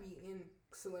do y'all be in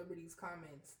celebrities'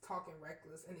 comments talking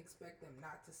reckless and expect them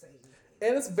not to say anything?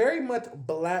 And it's very much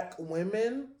black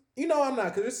women. You know I'm not,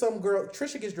 because there's some girl,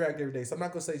 Trisha gets dragged every day, so I'm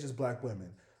not going to say just black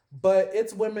women. But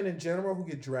it's women in general who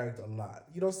get dragged a lot.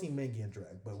 You don't see men getting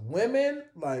dragged. But women,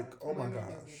 like, oh my Women do gosh.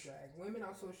 get dragged. Women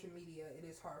on social media, it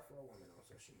is hard for a woman on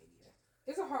social media.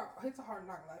 It's a hard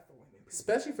knock life for women.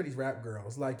 Especially for these rap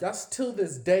girls. Like, y'all till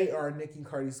this day are Nicki and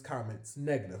Cardi's comments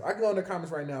negative. I can go in the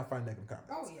comments right now and find negative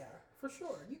comments. Oh, yeah, for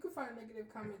sure. You can find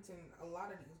negative comments in a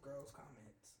lot of these girls'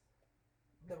 comments.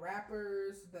 The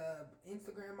rappers, the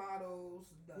Instagram models,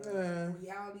 the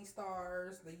reality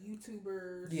stars, the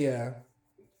YouTubers. Yeah.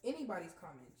 Anybody's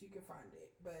comments, you can find it.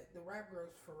 But the rap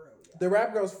girls, for real. Yeah. The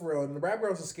rap girls for real. And the rap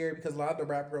girls are scary because a lot of the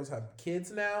rap girls have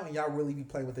kids now, and y'all really be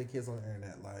playing with their kids on the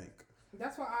internet. Like,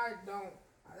 That's why I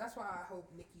hope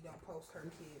Nikki don't post her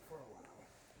kid for a while.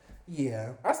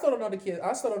 yeah. I still don't know the kid.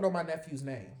 I still don't know my nephew's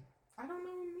name. I don't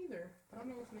know him either. I don't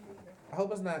know his name either. I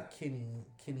hope it's not Kenny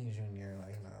Jr.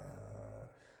 Like, nah.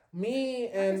 Me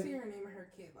I can and see her naming her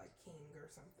kid like King or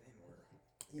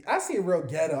something. Or I see a real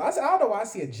ghetto. I don't know why I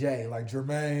see a J, like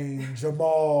Jermaine,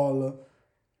 Jamal.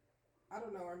 I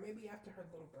don't know, or maybe after her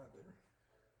little brother.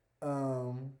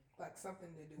 Like something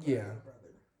to do with Yeah. her little brother.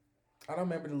 I don't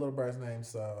remember the little brother's name,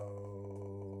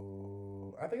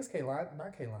 so I think it's Kaylani,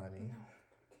 not Kaylani. No.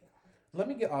 Let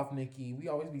me get off Nikki. We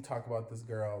always be talking about this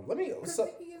girl. Because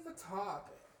Nikki is the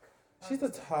topic. She's the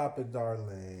topic,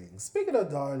 darling. Speaking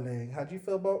of darling, how'd you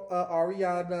feel about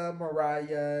Ariana,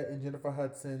 Mariah, and Jennifer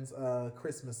Hudson's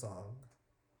Christmas song?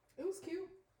 It was cute.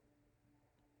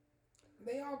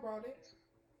 They all brought it.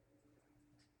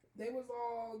 They was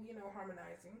all,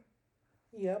 harmonizing.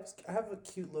 Yep, I have a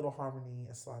cute little harmony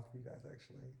and song for you guys,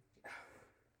 actually.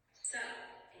 So,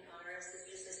 in honor of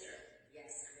Sister,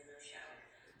 yes, I'm in the shower.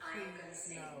 I am going to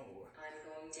sing. No. I'm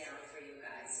going down for you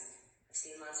guys. I've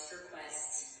seen lots of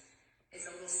requests. It's a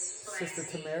little spicy. Sister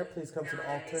Tamara, please come to the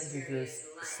altar and give your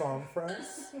song for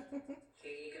us. Here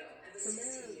you go. I was Tamara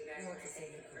listening to you guys when I wants to sang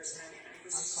sing it it. the first time, and I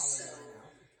was I'm calling so her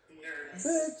now. nervous.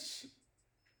 Bitch.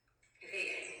 Okay,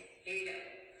 guys, here you go.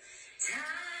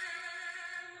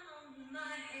 Time on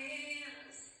my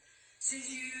hands since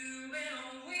you've been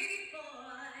away, boy. I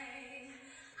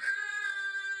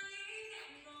ain't got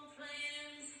no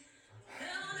plans. No.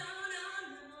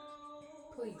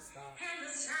 Please stop. And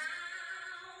the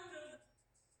sound of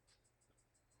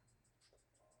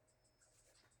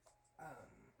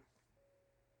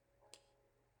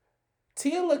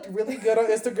Tia looked really good on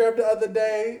Instagram the other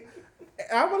day.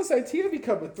 I want to say Tia be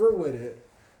coming through with it.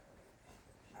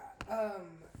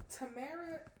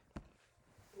 Tamara,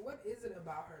 what is it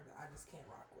about her that I just can't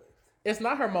rock with? It's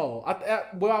not her mole.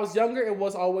 When I was younger, it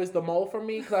was always the mole for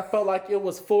me because I felt like it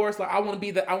was forced. Like I want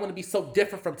to be so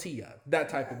different from Tia. That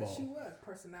type of mole. She was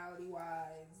personality wise.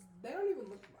 They don't even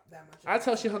look that much. I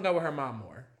tell she hung out with her mom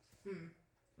more.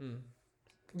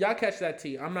 Y'all catch that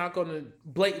tea. I'm not going to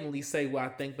blatantly say what I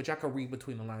think, but y'all can read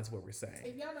between the lines what we're saying.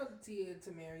 If y'all know Tia and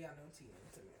Tamara, y'all know Tia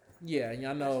and Tamara. Yeah, and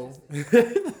y'all know.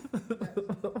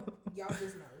 Y'all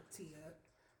just know Tia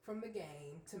from the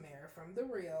game, Tamara from the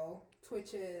real,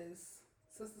 Twitches,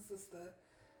 sister.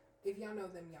 If y'all know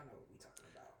them, y'all know what we talking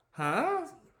about. Huh?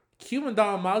 Cuban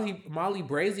doll Molly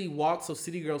Brazy walked so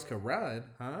city girls could run.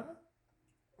 Huh?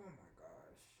 Oh my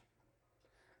gosh.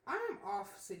 I am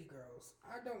off City Girls.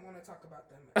 I don't want to talk about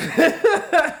them.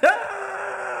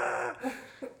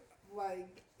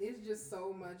 Like, it's just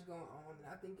so much going on, and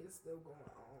I think it's still going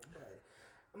on.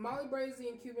 But Molly Brazy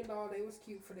and Cuban Doll, they was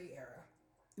cute for their era.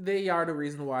 They are the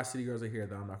reason why city girls are here,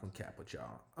 though. I'm not gonna cap with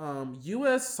y'all.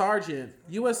 U.S. Sergeant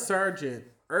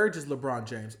urges LeBron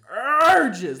James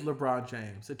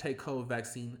to take COVID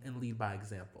vaccine and lead by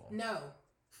example. No.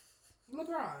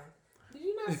 LeBron, did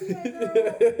you not see that girl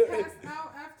pass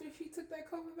out after she took that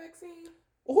COVID vaccine?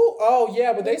 Ooh, oh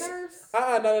yeah, but The they nurse?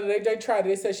 no, they tried it.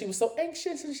 They said she was so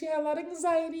anxious and she had a lot of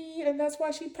anxiety, and that's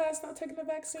why she passed out taking the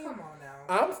vaccine. Come on now.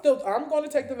 I'm going to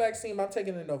take the vaccine. But I'm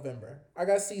taking it in November. I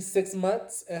gotta see 6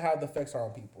 months and how the effects are on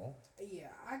people. Yeah,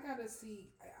 I gotta see.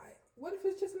 What if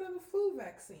it's just another flu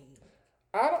vaccine?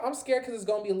 I'm scared because it's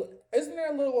gonna be. Isn't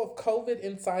there a little of COVID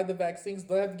inside the vaccines?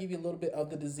 They'll have to give you a little bit of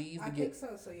the disease to I get.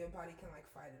 think so your body can like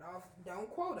fight it off. Don't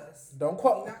quote us. Don't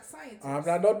quote. We're not scientists. I'm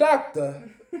not no doctor.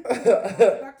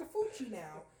 Dr. Fucci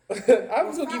now. I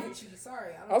was gonna give you. Fauci,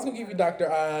 sorry. I was gonna give you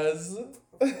Dr. Oz. Of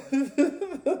course.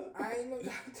 I ain't no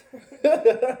doctor.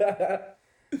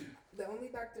 The only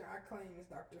doctor I claim is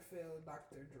Dr. Phil,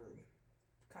 Dr. Drew.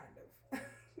 Kind of.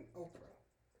 Oprah.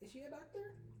 Is she a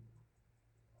doctor?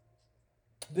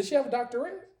 Did she have a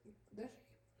doctorate? Does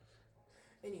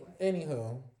she? Anyway.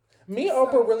 Anywho. Me and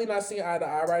Oprah really not seeing eye to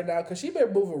eye right now because she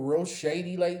been moving real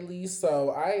shady lately, so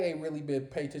I ain't really been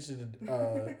paying attention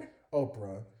to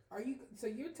Oprah. So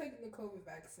you're taking the COVID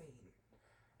vaccine,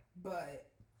 but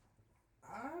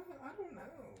I don't know.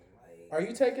 Like, Are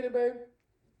you taking it, babe?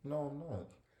 No, I'm not.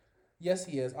 Yes,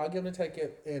 he is. I'll give him to take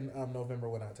it in November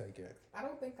when I take it. I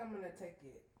don't think I'm gonna take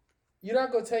it. You're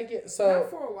not gonna take it, Not so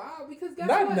for a while because guess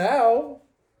not what? now.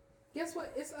 Guess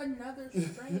what? It's another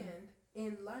strand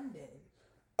in London.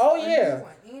 Oh A yeah, new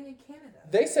one, and in Canada.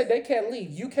 they said they can't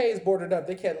leave. UK is boarded up.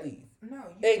 They can't leave. No,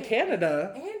 you In can't-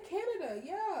 Canada, And Canada,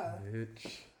 yeah.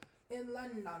 bitch. In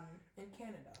London, in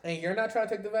Canada. And you're not trying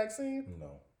to take the vaccine?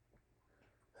 No.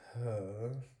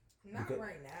 Not Okay.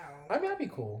 right now. I mean, I'd be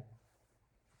cool.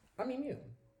 I'm immune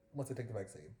once I take the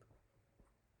vaccine.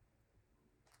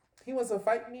 He wants to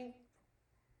fight me.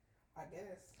 I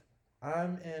guess.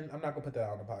 I'm not gonna put that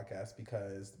out on the podcast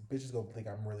because bitches gonna think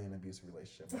I'm really in an abusive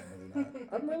relationship. But I'm really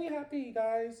not. I'm really happy,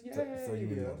 guys. Yay. So you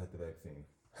really want to take the vaccine?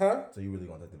 Huh? So you really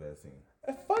want to take the vaccine?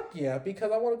 Fuck yeah,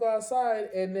 because I want to go outside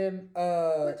and then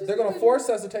just they're gonna because force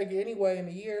us to take it anyway in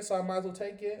a year, so I might as well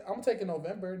take it. I'm taking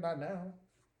November, not now.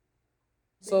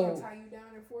 They So gonna tie you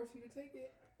down and force you to take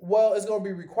it? well, it's gonna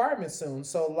be requirements soon.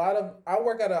 So I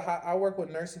work with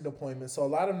nursing deployments, so a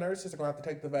lot of nurses are gonna have to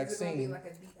take the Is it gonna be vaccine. like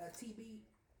a TB?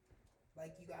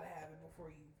 Like you gotta have it before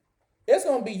you. It's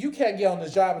gonna be you can't get on the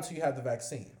job until you have the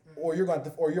vaccine, or you're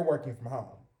you're working from home.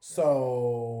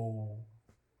 So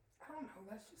I don't know.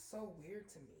 That's just so weird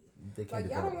to me. They can't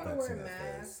Like y'all don't develop want to wear a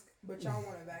vaccine that mask, but y'all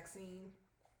want a vaccine.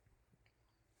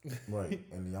 fast. Right,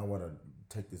 and y'all want to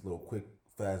take this little quick,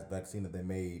 fast vaccine that they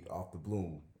made off the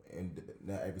bloom, and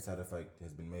now every side effect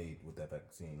has been made with that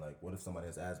vaccine. Like, what if somebody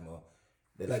has asthma?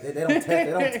 They don't test. They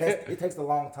don't test. It takes a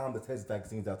long time to test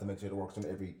vaccines out to make sure it works on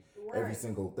every Right.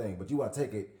 single thing. But you want to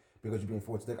take it because you're being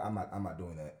forced to take. I'm not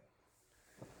doing that.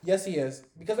 yes, he is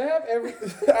because I have every.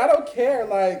 I don't care.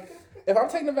 Like if I'm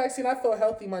taking the vaccine, I feel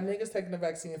healthy. My niggas taking the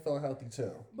vaccine and feeling healthy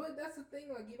too. But that's the thing.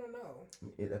 Like you don't know.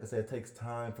 Like I said, it takes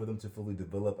time for them to fully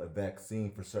develop a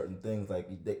vaccine for certain things. Like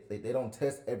they don't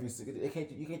test every single. You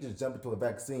can't just jump into a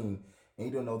vaccine and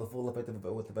you don't know the full effect of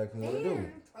what the vaccine is going to do.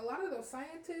 And a lot of those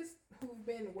scientists who've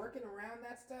been working around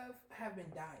that stuff have been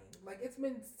dying. Like it's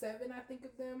been 7, I think,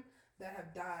 of them that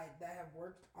have died that have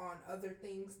worked on other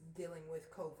things dealing with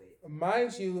COVID.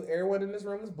 Mind you, everyone in this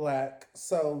room is black,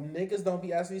 so niggas don't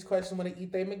be asking these questions when they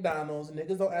eat their McDonald's.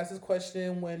 Niggas don't ask this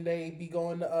question when they be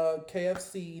going to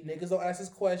KFC. Niggas don't ask this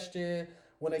question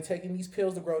when they taking these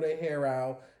pills to grow their hair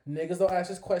out. Niggas don't ask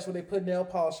this question when they put nail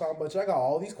polish on, but y'all got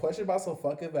all these questions about some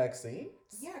fucking vaccine.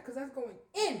 Yeah, because that's going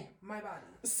in my body.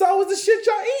 So is the shit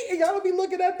y'all eat, and y'all don't be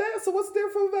looking at that. So what's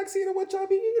different from a vaccine and what y'all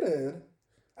be eating?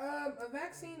 A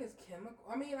vaccine is chemical.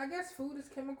 I mean, I guess food is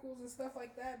chemicals and stuff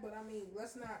like that. But I mean,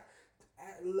 let's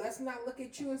not look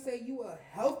at you and say you a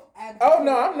health advocate. Oh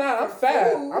no, I'm not. I'm for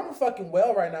fat. food. I'm fucking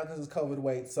well right now because it's COVID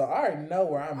weight. So I already know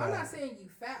where I'm I'm at. not saying you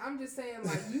fat. I'm just saying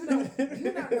like you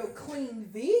not no clean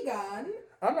vegan.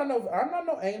 I'm not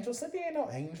no angel. Cynthia ain't no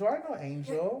angel. I ain't no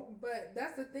angel. But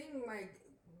that's the thing. Like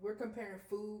we're comparing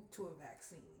food to a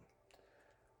vaccine.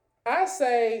 I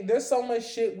say there's so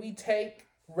much shit we take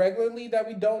regularly that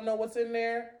we don't know what's in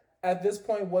there. At this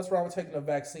point, what's wrong with taking a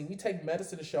vaccine? We take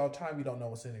medicine to show all the time. You don't know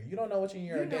what's in there. You don't know what's in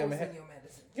your You know damn what's inha- in your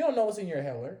medicine. You don't know what's in your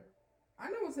inhaler. I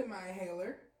know what's in my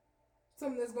inhaler.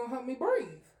 Something that's gonna help me breathe.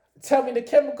 Tell me the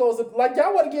chemicals. Like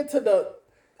y'all want to get to the.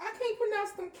 I can't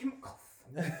pronounce them chemicals.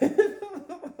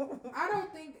 I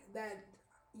don't think that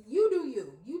you do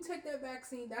you. You take that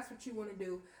vaccine. That's what you want to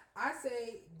do. I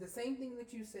say the same thing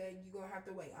that you said. You're gonna have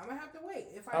to wait. I'm gonna have to wait.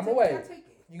 If I I'ma take wait. it, I take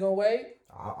it. You gonna wait?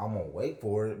 I'm gonna wait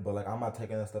for it, but like I'm not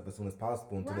taking that stuff as soon as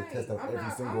possible until Right. they test out I'm every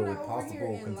not- single I'm not over here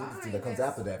possible in contingency line that comes as-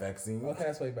 after that vaccine. Okay,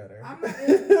 that's way better. I'm not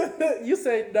in, You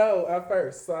say no at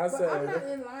first, so I but said. I'm not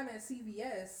in line at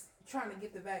CVS trying to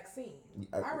get the vaccine.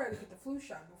 I- I'd rather get the flu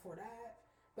shot before that.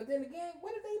 But then again,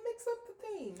 what if they mix up the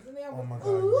things? And they have Oh my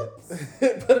oops.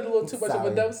 god! Put it a little too much of a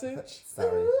Sorry. dosage.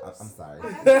 Sorry, Oops. I'm sorry. I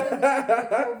accidentally got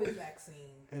the COVID vaccine.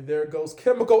 And there goes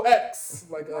Chemical X,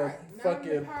 like a Right. Now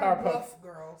fucking I'm Powerpuff. Bluff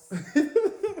girls.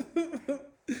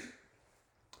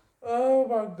 Oh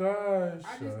my gosh!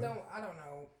 I just don't. I don't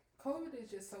know. COVID is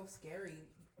just so scary.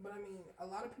 But I mean, a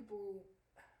lot of people.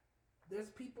 There's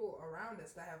people around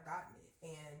us that have gotten it,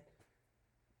 and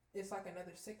it's like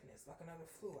another sickness, like another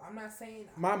flu. I'm not saying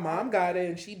My mom got it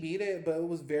and she beat it, but it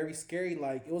was very scary.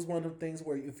 Like it was one of the things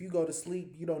where if you go to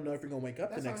sleep, you don't know if you're gonna wake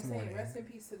up That's the what next I'm saying. morning. Rest in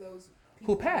peace to those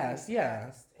people passed, yeah.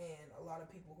 passed, and a lot of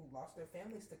people who lost their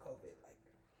families to COVID. Like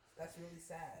that's really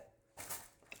sad.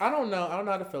 I don't know. I don't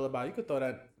know how to feel about it. You could throw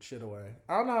that shit away.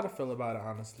 I don't know how to feel about it,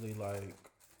 honestly. Like,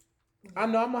 I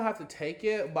know I'm going to have to take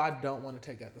it, but I don't want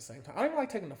to take it at the same time. I don't even like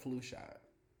taking the flu shot.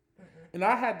 And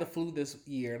I had the flu this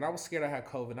year, and I was scared I had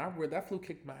COVID. And that flu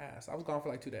kicked my ass. I was gone for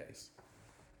like 2 days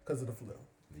because of the flu.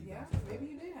 Yeah, maybe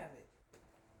you did have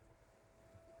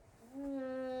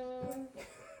it.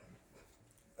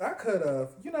 I could have.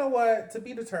 You know what? To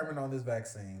be determined on this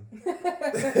vaccine.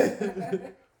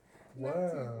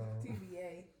 Wow.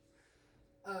 TBA.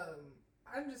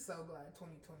 I'm just so glad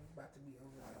 2020 is about to be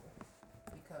over though,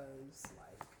 because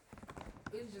like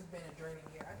it's just been a draining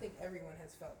year. I think everyone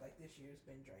has felt like this year's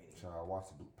been draining. Child, watch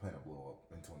the planet blow up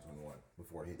in 2021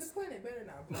 before it The hits. planet better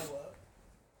not blow up.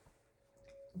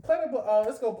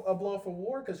 Let's go blow up for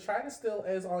war because China still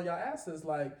is on y'all asses.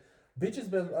 Like, bitches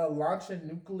been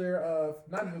launching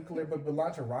not nuclear, but been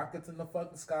launching rockets in the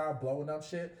fucking sky, blowing up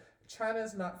shit.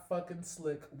 China's not fucking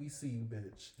slick. We see you,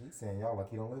 bitch. He's saying y'all like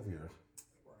he don't live here.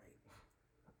 Right.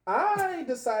 I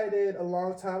decided a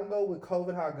long time ago with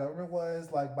COVID how government was.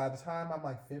 Like, by the time I'm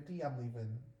like 50, I'm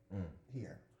leaving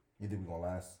here. You think we gonna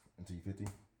last until you 50?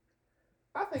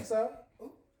 I think so.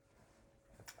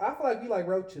 I feel like we like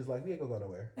roaches. Like, we ain't gonna go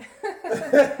nowhere.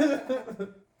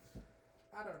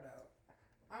 I don't know.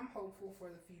 I'm hopeful for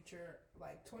the future.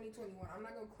 Like 2021, I'm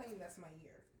not gonna claim that's my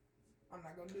year. I'm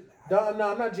not gonna do that.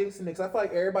 No, I'm not jinxing it. 'Cause I feel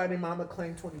like everybody and mama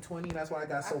claimed 2020, and that's why I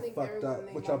got so think fucked everyone up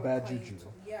named with your Mama bad claimed juju.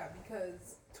 Yeah,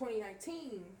 because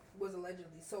 2019 was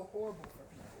allegedly so horrible for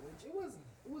people, which it was.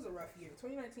 It was a rough year.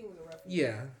 2019 was a rough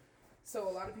year. Yeah. So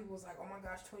a lot of people was like, "Oh my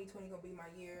gosh, 2020 gonna be my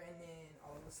year," and then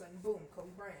all of a sudden, boom,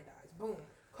 Kobe Bryant dies. Boom,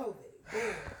 COVID.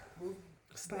 Boom,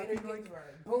 Stop Bader being like-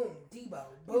 Ginsburg. Boom, Debo.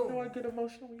 You Boom. know I get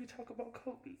emotional when you talk about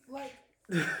Kobe. Like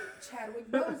Chadwick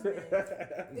Boseman.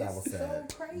 That It's was so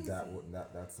sad. crazy.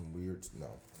 That's some weird.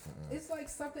 No. It's like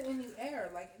something in the air.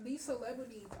 Like these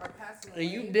celebrities are passing away.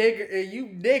 And you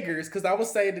niggers, because I was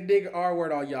saying the nigger R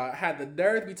word on y'all, had the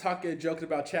nerve to be talking and joking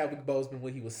about Chadwick Boseman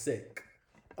when he was sick.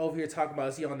 Over here talking about,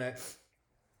 is he on that?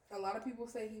 A lot of people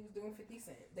say he was doing 50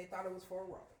 Cent. They thought it was for a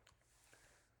role.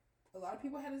 A lot of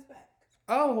people had his back.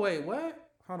 Oh, wait, what?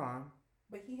 Hold on.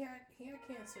 But he had cancer.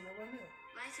 Nobody knew.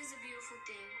 Life is a beautiful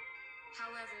thing.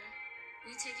 However,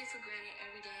 we take it for granted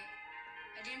every day.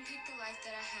 I didn't pick the life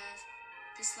that I have.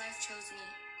 This life chose me.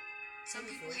 Some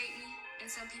people hate me and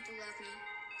some people love me,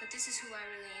 but this is who I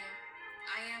really am.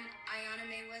 I am Ayanna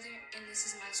Mayweather, and this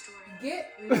is my story.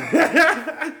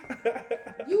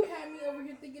 You had me over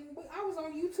here thinking I was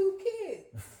on YouTube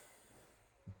Kids.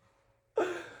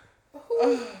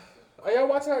 Are y'all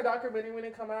watching our documentary when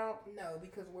it come out? No,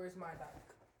 because where's my doc?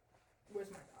 Where's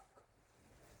my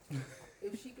doc?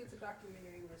 If she gets a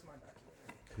documentary, where's my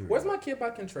documentary? Period. Where's my kid by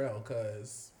Kentrell?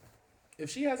 Cause if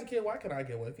she has a kid, why can't I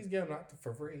get one? If he's getting them out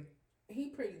for free. He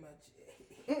pretty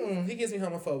much. He gives me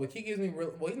homophobic. He gives me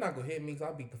real. Well, he's not gonna hit me because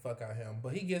I'll beat the fuck out of him.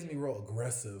 But he gives me real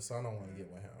aggressive, so I don't want to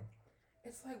get with him.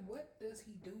 It's like, what does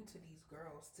he do to these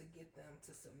girls to get them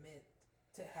to submit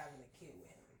to having a kid with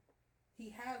him? He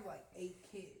has like 8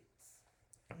 kids.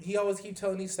 He always keep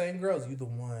telling these same girls, "You the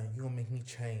one. You gonna make me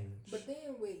change." But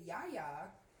then with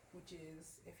Yaya, which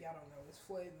is, if y'all don't know, is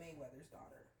Floyd Mayweather's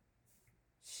daughter.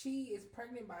 She is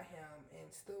pregnant by him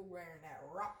and still wearing that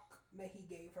rock that he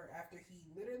gave her after he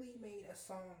literally made a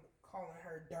song calling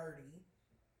her dirty.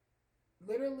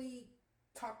 Literally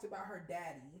talked about her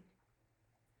daddy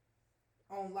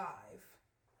on live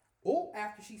Ooh,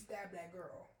 after she stabbed that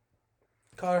girl.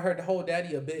 called her the whole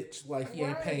daddy a bitch. Like he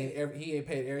ain't Right. paying he ain't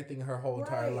paid everything her whole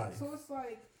entire life. So it's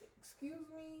like, excuse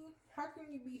me, how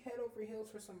can you be head over heels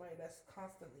for somebody that's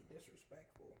constantly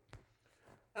disrespectful?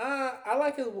 I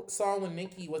like his song with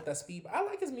Nicki with that speed. I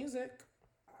like his music.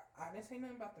 I didn't say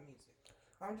nothing about the music.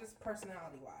 I'm just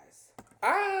personality wise.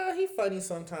 He funny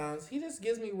sometimes. He just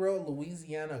gives me real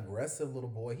Louisiana aggressive little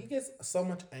boy. He gets so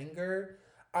much anger.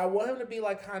 I want him to be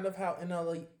like kind of how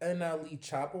NLE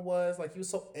Choppa was. Like he was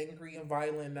so angry and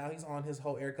violent. Now he's on his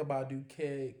whole Erykah Badu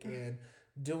kick and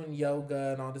doing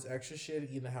yoga and all this extra shit,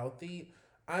 eating healthy.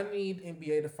 I need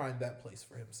NBA to find that place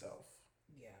for himself.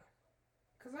 Yeah.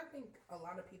 Because I think a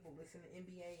lot of people listen to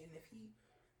NBA, and if he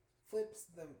flips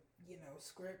the,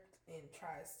 script and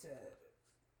tries to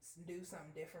do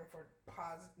something different for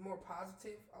more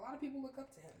positive, a lot of people look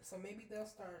up to him. So maybe they'll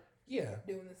start Yeah.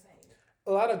 doing the same.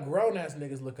 A lot of grown ass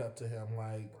niggas look up to him,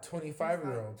 like Right.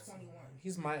 25-year-olds. He's like 21.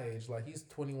 He's my age. Like he's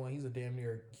 21. He's a damn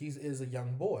near. Is a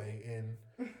young boy, and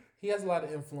he has a lot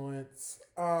of influence.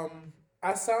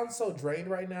 I sound so drained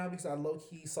right now because I low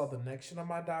key saw the next shit on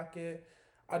my docket.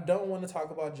 I don't want to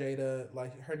talk about Jada.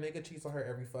 Like her nigga cheats on her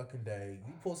every fucking day.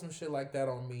 You pull some shit like that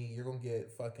on me, you're gonna get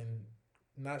fucking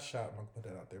not shot. I'm gonna put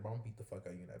that out there, but I'm gonna beat the fuck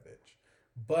out of you, that bitch.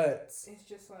 But It's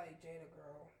just like Jada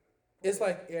Girl. it's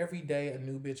like every day a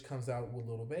new bitch comes out with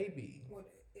Little Baby.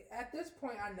 At this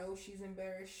point, I know she's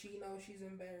embarrassed. She knows she's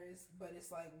embarrassed. But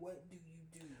it's like, what do you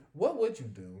do? What would you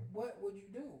do? What would you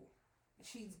do?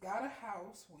 She's got a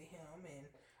house with him and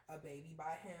a baby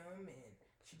by him, and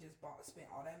she just spent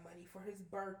all that money for his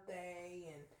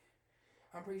birthday, and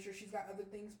I'm pretty sure she's got other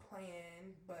things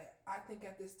planned. But I think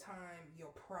at this time, your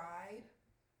pride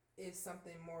is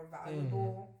something more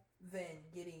valuable than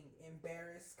getting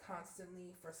embarrassed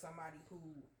constantly for somebody who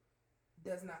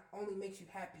does not only makes you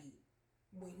happy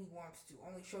when he wants to,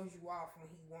 only shows you off when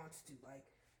he wants to. Like,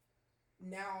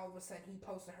 now all of a sudden he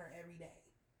posting her every day.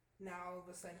 Now all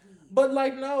of a sudden he. But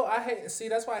like, no, I hate. See,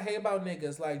 that's why I hate about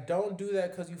niggas. Like, don't do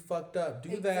that because you fucked up. Do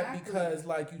that Exactly. because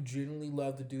like you genuinely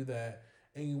love to do that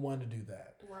and you want to do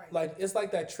that. Right. Like, it's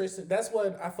like that Tristan. That's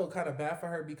what I feel kind of bad for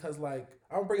her because like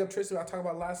I'm gonna bring up Tristan. I talked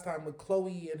about last time with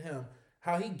Chloe and him.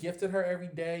 How he gifted her every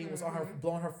day. He was on her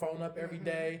blowing her phone up every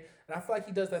day. And I feel like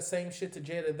he does that same shit to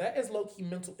Jada. That is low key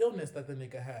mental illness that the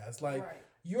nigga has. Like, right.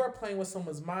 you are playing with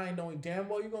someone's mind, knowing damn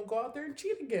well you're gonna go out there and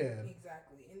cheat again.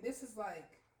 Exactly. And this is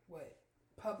like what,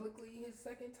 publicly his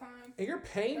second time. And you're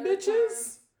paying Third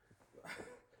bitches? time.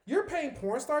 You're paying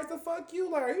porn stars to fuck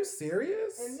you? Like, are you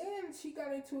serious? And then she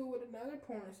got into it with another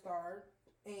porn star,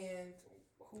 and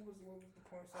what was the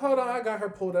porn star? Hold on, I got her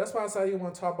pulled. That's why I said I didn't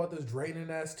want to talk about this draining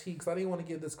ass tea, because I didn't want to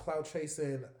give this clout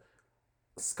chasing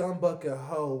scumbucket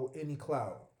hoe any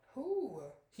clout. Who?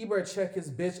 He better check his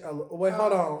bitch. Wait,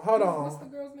 hold on. What's the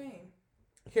girl's name?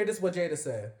 Here, this is what Jada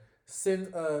said.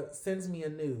 Sends me a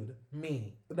nude.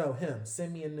 Me. No, him.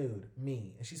 Send me a nude.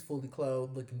 Me. And she's fully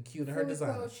clothed, looking cute in her Fully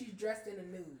design. clothed, she's dressed in a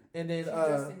nude. And then She's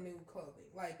dressed in nude clothing,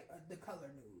 like the color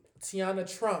nude. Tiana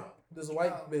Trump, this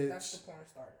white bitch. That's the porn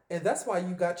star. And that's why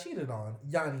you got cheated on.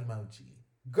 Yanni emoji.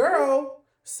 Girl.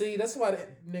 See, that's why the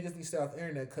niggas need to stay off the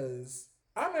internet, because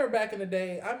I remember back in the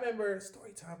day,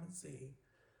 story time and Z.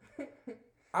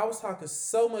 I was talking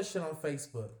so much shit on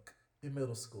Facebook in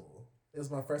middle school. It was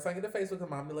my first time getting to Facebook, and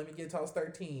mom didn't let me get till I was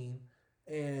 13.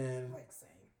 And Like, same.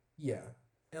 yeah.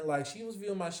 And like, she was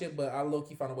viewing my shit, but I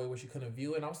low-key found a way where she couldn't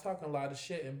view it. And I was talking a lot of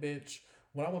shit, and bitch,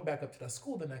 when I went back up to that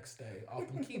school the next day, off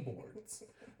them keyboards.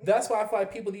 That's why I feel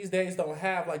like people these days don't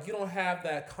have, like, you don't have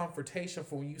that confrontation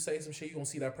for when you say some shit, you gonna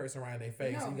see that person right in their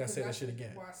face, and you gotta because say that that's shit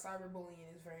again. Why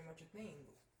cyberbullying is very much a thing,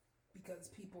 because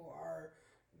people are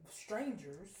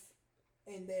strangers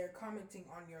and they're commenting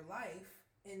on your life,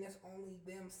 and it's only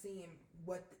them seeing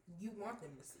what you want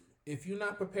them to see. If you're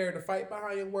not prepared to fight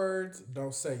behind your words,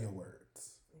 don't say your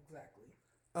words. Exactly.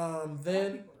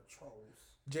 Then People are trolls.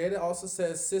 Jada also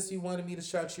says, sis, you wanted me to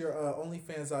shout your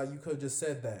OnlyFans out. You could have just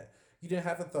said that. You didn't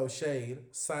have to throw shade.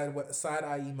 Side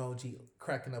eye emoji,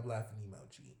 cracking up laughing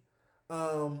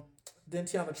emoji. Then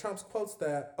Tiana Trump quotes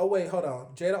that. Oh, wait, hold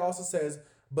on. Jada also says,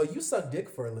 but you suck dick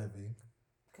for a living.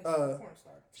 Because she's a porn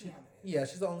star. Tiana is. Yeah,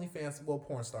 she's the OnlyFans, well,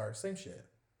 porn star. Same shit.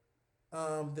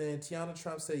 Then Tiana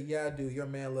Trump said, yeah, I do. Your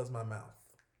man loves my mouth.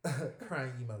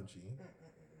 Crying emoji.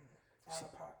 Out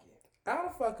of pocket. Out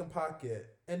of fucking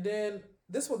pocket. And then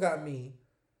this one got me.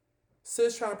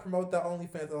 Sis trying to promote that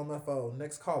OnlyFans on my phone.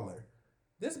 Next caller.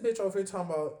 This bitch over here talking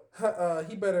about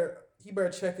he better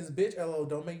check his bitch. LO,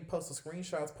 don't make you post the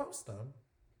screenshots. Post them.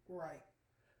 Right.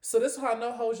 So this is how I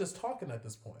know hoes just talking at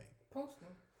this point. Post them.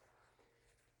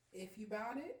 If you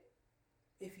bout it,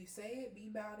 if you say it, be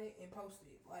about it and post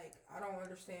it. Like, I don't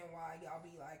understand why y'all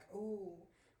be like, ooh,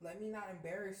 let me not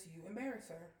embarrass you. Embarrass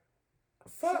her.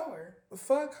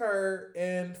 Fuck her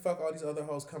and fuck all these other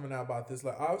hoes coming out about this.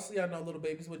 Like, obviously, I know Little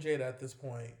Baby's with Jada at this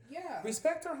point. Yeah.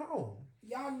 Respect her home.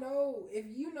 Y'all know, if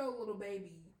you know Little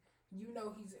Baby, you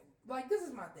know he's, like, this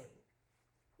is my thing.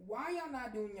 Why y'all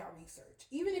not doing y'all research?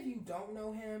 Even if you don't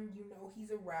know him, you know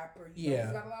he's a rapper. You know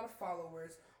he's got a lot of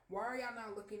followers. Why are y'all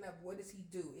not looking up what does he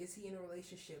do? Is he in a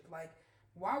relationship? Like,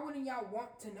 why wouldn't y'all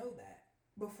want to know that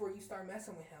before you start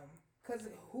messing with him? Because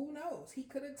who knows? He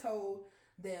could have told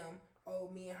them, oh,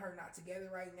 me and her not together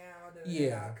right now.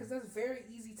 Yeah. Because that's very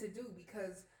easy to do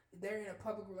because they're in a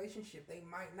public relationship. They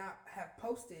might not have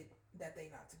posted that they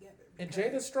not together. And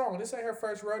Jada's strong. This ain't her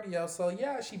first rodeo, so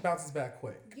yeah, she bounces back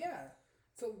quick. Yeah.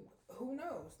 So who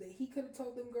knows? That he could have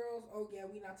told them girls, oh yeah,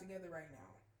 we not together right now.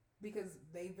 Because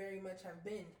they very much have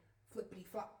been flippity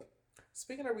flop.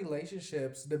 Speaking of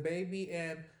relationships, the baby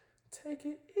and Take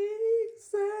It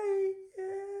Easy.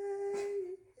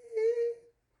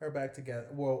 Are back together.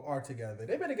 Well, are together.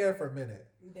 They've been together for a minute.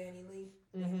 Danny Lee.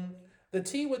 The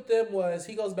tea with them was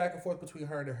he goes back and forth between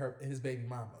her and his baby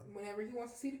mama. Whenever he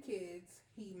wants to see the kids,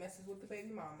 he messes with the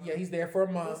baby mama. Yeah, he's there for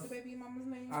a month. What's the baby mama's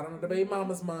name? I don't know the baby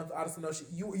mama's month. I just know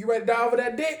you ready to die over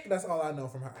that dick? That's all I know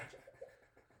from her.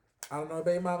 I don't know the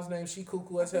baby mama's name. She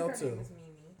cuckoo as hell her too. Name is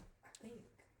Mimi, I think.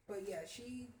 But yeah,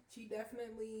 she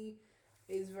definitely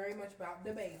is very much about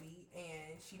the baby,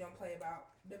 and she don't play about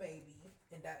the baby,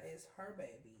 and that is her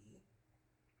baby.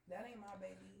 That ain't my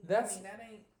baby. That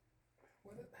ain't.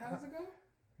 How does it go?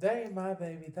 That ain't my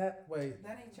baby. That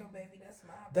ain't your baby. That's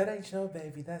my baby. That ain't your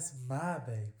baby. That's my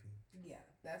baby. Yeah,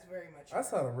 that's very much. I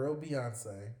saw the real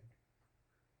Beyonce.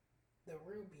 The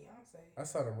real Beyonce. I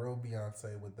saw the real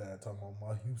Beyonce with that talking about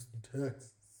my Houston,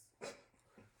 Texas.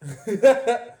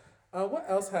 What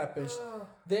else happened?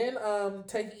 Then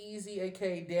Take It Easy,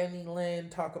 aka Danny Lynn,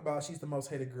 talk about she's the most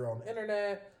hated girl on the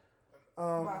internet.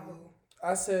 By who?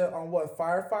 I said on what,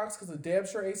 Firefox, because the damn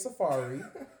sure ain't Safari.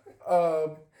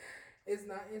 It's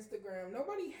not Instagram.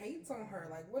 Nobody hates on her.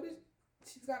 Like, what is?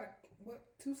 She's got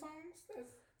 2 songs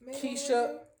that's made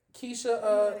Keisha.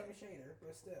 Not even Shader,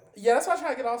 but still. Yeah, that's why I try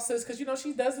to get off sis, because you know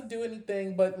she doesn't do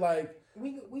anything, but like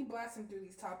we blasting through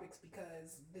these topics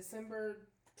because December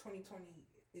 2020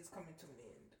 is coming to an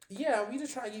end. Yeah, we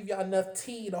just try to give y'all enough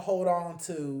tea to hold on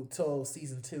to till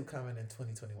season 2 coming in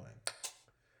 2021.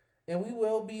 And we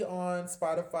will be on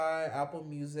Spotify, Apple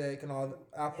Music, and all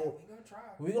Apple. Yeah, we gonna try.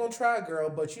 We gonna try, girl.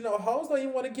 But you know, hoes don't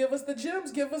even want to give us the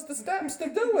gems, give us the steps to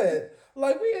do it.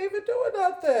 Like, we ain't even doing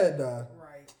nothing.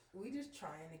 Right. We just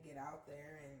trying to get out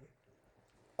there and.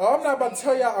 Oh, I'm not about to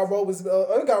tell y'all our woe is.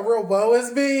 We got real woe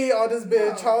is me on this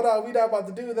bitch. No. Hold on, we not about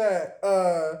to do that.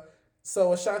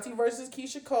 So Ashanti versus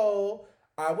Keisha Cole.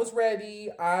 I was ready.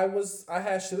 I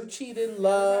had should have cheated.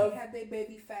 Love. Everybody had their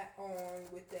baby fat on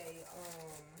with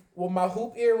with my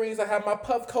hoop earrings. I had my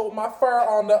puff coat, my fur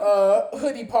on the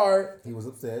hoodie part. He was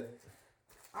upset.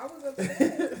 I was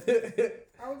upset.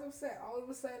 All of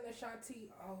a sudden,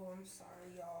 Ashanti, oh, I'm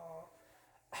sorry, y'all.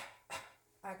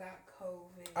 I got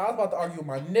COVID. I was about to argue with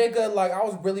my nigga. Like, I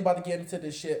was really about to get into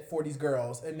this shit for these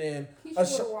girls. And then Keisha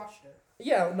would have washed her.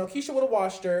 Yeah, no, Keisha would have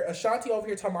washed her. Ashanti over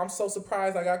here talking about, I'm so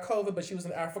surprised I got COVID, but she was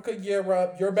in Africa,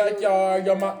 Europe, your backyard,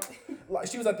 your mom. Like,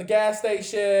 she was at the gas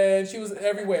station. She was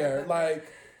everywhere. Like,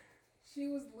 she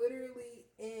was literally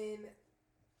in,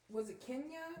 was it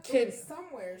Kenya?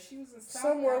 Somewhere. She was in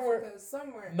South Africa,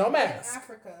 somewhere. No mask. In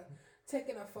Africa,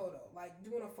 taking a photo, like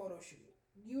doing a photo shoot.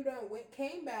 You done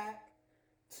came back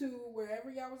to wherever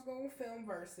y'all was going to film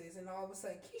Versus, and all of a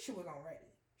sudden, Keisha was on ready.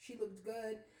 She looked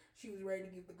good. She was ready to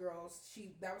give the girls.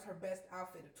 That was her best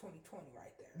outfit of 2020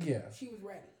 right there. Yeah. She was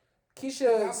ready.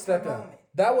 Keisha stepped up.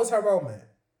 That was her moment.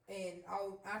 And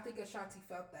I think Ashanti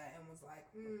felt that and was like,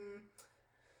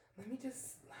 let me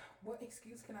just, what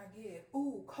excuse can I give?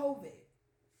 Ooh, COVID.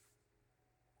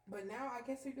 But now I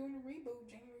guess they're doing a reboot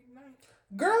January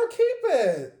 9th. Girl, keep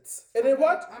it. And then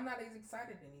watch. I'm not as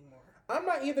excited anymore. I'm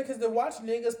not either, because then watch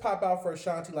niggas pop out for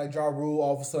Ashanti like Ja Rule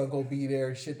all of a sudden go be there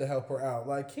and shit to help her out.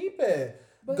 Like, keep it.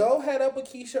 But Go head up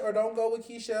with Keisha or don't go with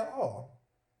Keisha at all.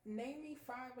 name me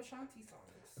 5 Ashanti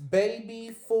songs.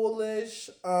 Baby, Foolish,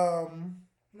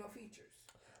 No features.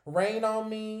 Rain on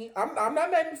Me. I'm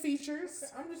not naming features.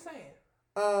 I'm just saying.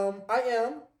 I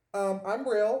am. I'm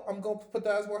real. I'm gonna put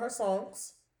that as one of her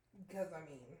songs. Because, I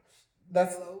mean,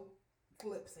 That's Hello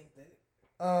lip synced it.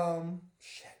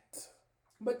 shit.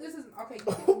 But this is, okay,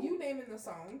 you naming the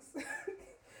songs.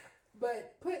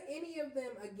 But put any of them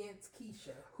against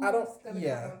Keisha. I don't- Who's going to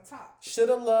yeah. come on top?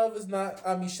 Shoulda Love is not.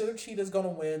 I mean, Shoulda Cheetah's gonna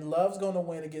win. Love's gonna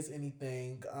win against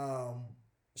anything.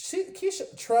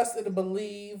 Keisha trust and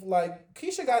believe. Like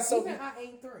Keisha got so Even I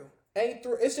Ain't Through. ain't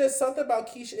through. It's just something about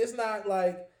Keisha. It's not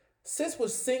like sis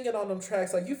was singing on them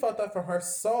tracks. Like you felt that from her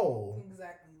soul.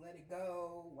 Exactly. Let It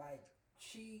Go. Like,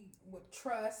 she would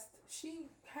trust.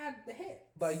 She had the hit.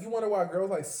 Like you wonder why girls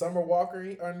like Summer Walker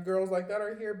and girls like that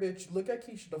are here, bitch. Look at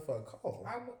Keisha the fuck call.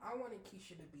 I wanted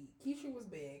Keisha to be. Keisha was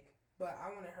big, but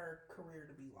I wanted her career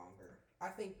to be longer. I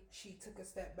think she took a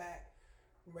step back,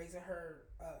 raising her,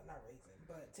 not raising,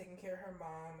 but taking care of her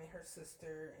mom and her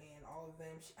sister and all of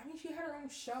them. She had her own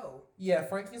show. Yeah,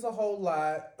 Frankie's a whole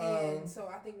lot. And so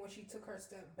I think when she took her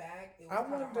step back, it was I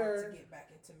kind of hard wonder- to get back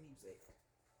into music.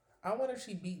 I wonder if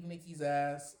she beat Nicki's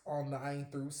ass on the I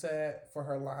Ain't Through set for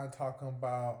her line talking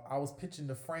about I was pitching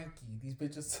to Frankie. These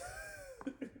bitches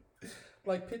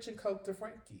like pitching coke to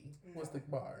Frankie was the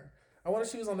bar. I wonder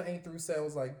if she was on the Ain't Through set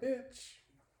was like, bitch.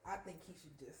 I think he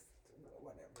should just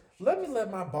whatever. Let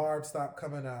my barb stop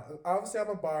coming out. Obviously I'm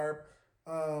a barb.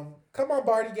 Come on,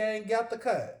 Barty Gang, get out the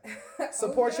cut.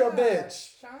 Support your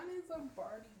bitch. Sean is a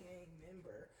Barty Gang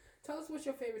member. Tell us what's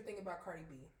your favorite thing about Cardi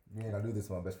B. You ain't gonna do this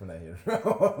with my best friend out here.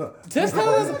 Just tell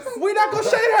us we're not gonna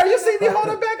shade her. You see me hold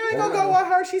her back. I ain't gonna go with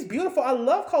her. She's beautiful. I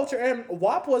love culture, and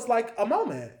WAP was like a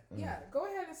moment. Yeah, go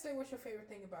ahead and say what's your favorite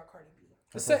thing about Cardi B.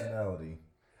 Her Say- personality.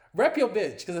 Rep your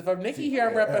bitch, because if I'm Nicki here,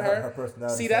 I'm repping her. Her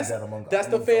personality. See, stands that's out among the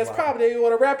amongst fans' a lot. problem. They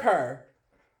want to rep her.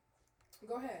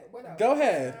 Go ahead. What else? Go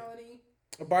ahead. Personality.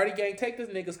 Barty Gang, take this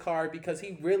nigga's card because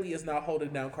he really is not holding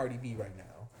down Cardi B right now.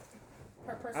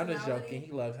 Her I'm personality. just joking.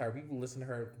 He loves her. People listen to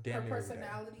her damn Her near every day.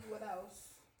 personality. What else?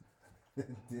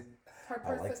 Her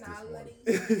I likes this one.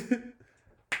 personality.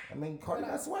 I mean, Cardi What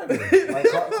got else? swagger.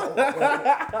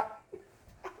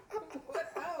 What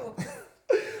else?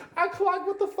 I clocked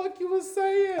what the fuck you was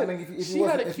saying. I mean, if She you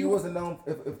had wasn't, a if you cute. wasn't known,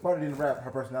 if Cardi didn't rap,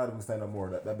 her personality would stand up more.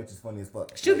 That bitch is funny as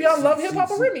fuck. She'd be on Love Hip Hop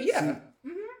with Remy, yeah.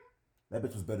 That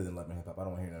bitch was better than Love and Hip Hop. I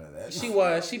don't want to hear none of that. She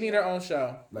was. She needed her own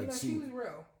show. like she was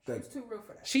real. She like- was too real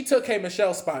for that. She took K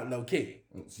Michelle's spot low key.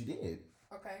 she did.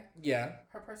 Okay. Yeah.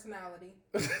 Her personality.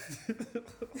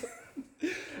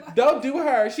 Don't do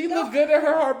her. She looked good at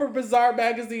her Harper Bazaar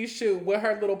magazine shoot with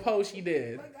her little post she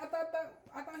did. Like I thought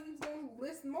he was gonna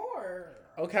list more.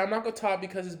 Okay, I'm not gonna talk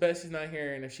because his bestie's not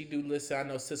here, and if she do listen, I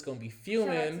know Sis gonna be Shout out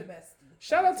fuming. to Bestie.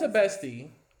 Shout out to Bestie.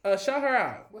 Shout her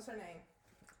out. What's her name?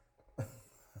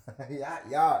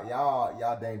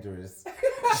 y'all dangerous.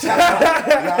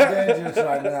 y'all dangerous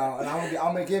right now, and I'm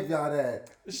gonna give y'all that.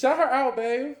 Shout her out,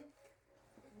 babe.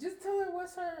 Just tell her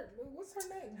what's her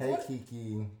name. Hey What?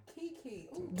 Kiki. Kiki.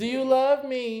 Ooh, Do you love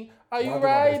me? Are you Don't do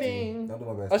my bestie. riding? Don't do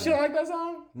my best. Oh, she don't like that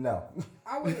song? No.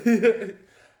 I would. If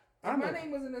I'm my a-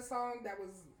 name was in a song that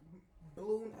was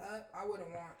blown up, I wouldn't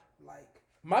want like.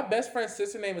 My best friend's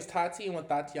sister name is Tati, and when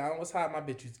Tatiana was hot, my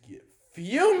bitch used to get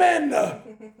fuming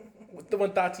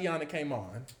when Tatiana came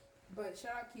on. But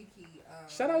shout out Kiki.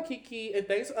 Shout out Kiki, and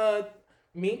thanks.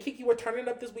 Me and Kiki were turning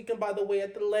up this weekend, by the way,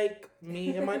 at the lake.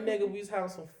 Me and my nigga, we was having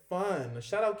some fun.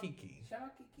 Shout out Kiki. Shout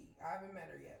out Kiki. I haven't met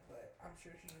her yet, but I'm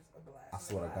sure she's a blast. I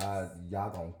swear to God, y'all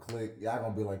gonna click. Y'all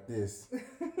gonna be like this.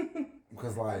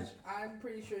 Because like, I'm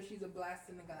pretty sure she's a blast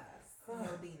in the glass.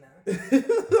 Modena.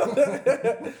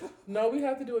 No, we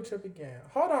have to do a trip again.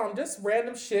 Hold on, just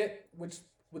random shit, which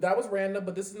that was random,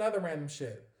 but this is another random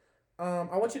shit. I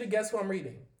want you to guess who I'm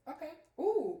reading. Okay.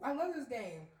 Ooh, I love this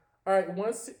game. All right,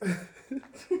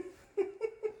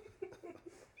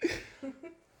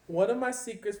 one of my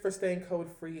secrets for staying code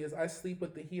free is I sleep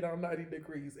with the heat on 90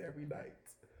 degrees every night.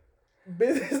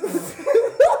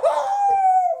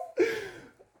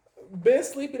 Been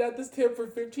sleeping at this temp for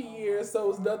 15 years, so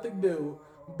it's nothing new.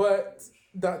 But ...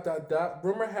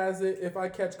 Rumor has it if I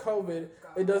catch COVID,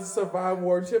 it doesn't survive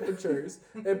warm temperatures,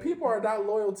 and people are not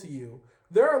loyal to you.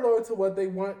 They're loyal to what they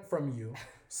want from you.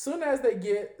 Soon as they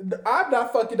get, I'm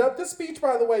not fucking up this speech,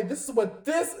 by the way. This is what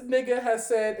this nigga has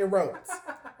said and wrote.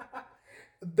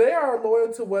 They are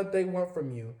loyal to what they want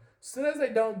from you. soon as they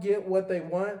don't get what they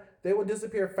want, they will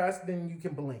disappear faster than you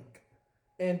can blink.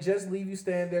 And just leave you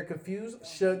standing there confused,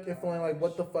 shook, and feeling like,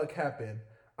 what the fuck happened?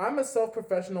 I'm a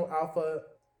self-professional alpha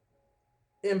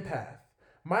empath.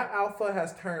 My alpha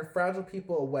has turned fragile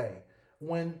people away.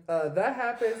 When that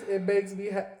happens, it makes me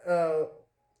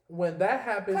when that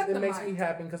happens, Cut it the makes mic. me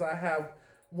happy because I have.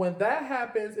 When that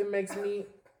happens, it makes me.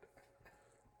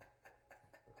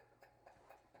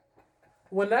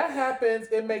 When that happens,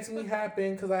 it makes me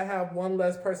happy because I have one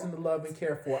less person to love and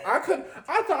care for. I thought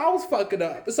I was fucking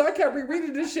up, so I kept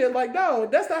rereading this shit. Like, no,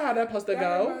 that's not how that's supposed to That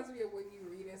go. reminds me of when you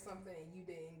reading something and you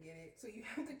didn't get it, so you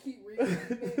have to keep reading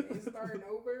it and starting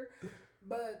over.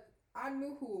 But I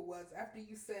knew who it was after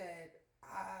you said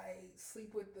I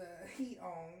sleep with the heat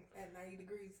on at 90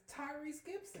 degrees. Tyrese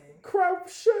Gibson.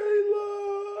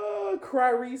 Shayla,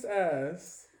 Clarice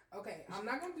ass. Okay, I'm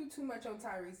not gonna do too much on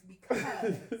Tyrese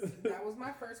because that was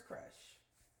my first crush.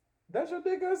 That's your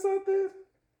dick or something?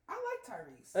 I like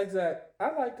Tyrese. Exact.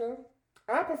 I like him.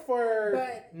 I prefer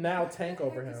But now Tank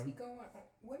what the over heck is him. he going?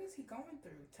 What is he going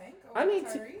through? Tank over I need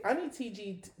Tyrese?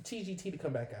 TGT to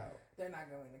come back out. They're not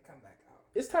going to come back out.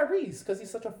 It's Tyrese because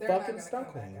he's such a They're not fucking gonna stunt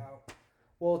come back queen. out.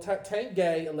 Well, Tank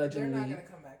gay They're allegedly. not gonna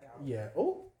come back out. Yeah.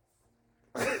 Oh.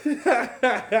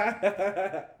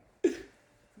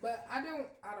 But I don't know.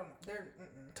 They're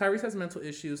Tyrese has mental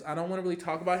issues. I don't want to really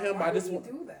talk about him, Why but I would just he want.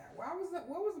 do that? Why was that?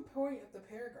 What was the point of the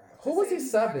paragraph? Who To was say he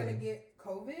he's not subbing? gonna get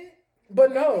COVID? But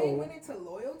And they no. went into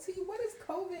loyalty. What does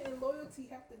COVID and loyalty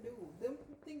have to do? Them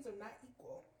things are not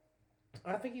equal.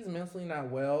 I think he's mentally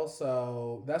not well,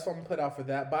 so that's what I'm gonna put out for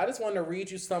that. But I just wanted to read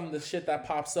you some of the shit that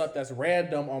pops up that's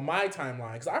random on my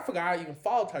timeline because I forgot I even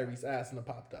followed Tyrese ass and it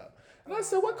popped up. And I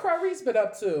said, "What Tyrese been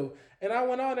up to?" And I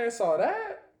went on there and saw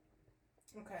that.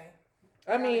 Okay.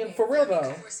 I mean, for real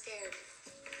though, We're scared.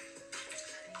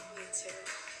 Me too.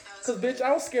 cause bitch,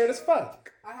 I was scared as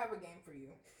fuck. I have a game for you.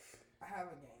 I have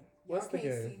a game. What's the Y'all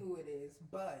can't game? see who it is,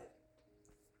 but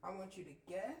I want you to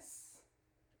guess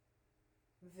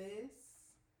this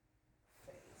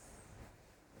face.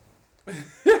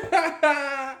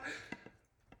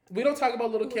 We don't talk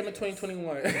about Little Kim in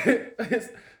 2021. It's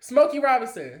Smokey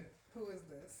Robinson. Who is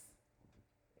this?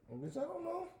 Bitch, I don't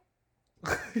know.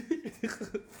 That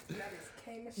is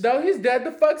K Michelle. No, he's dead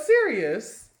the fuck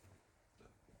serious.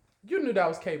 You knew that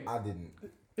was K. I didn't.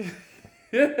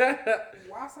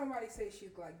 Why somebody say she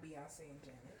look like Beyonce and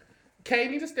Janet? K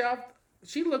need to stay off.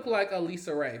 She looked like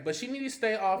Lisa Ray, but she need to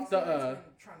stay off Lisa the. Ray's been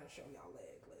trying to show y'all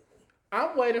leg lately.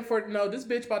 I'm waiting for this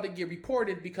bitch about to get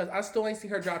reported because I still ain't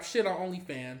seen her drop shit on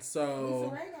OnlyFans. Lisa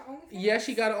So Ray got OnlyFans? yeah,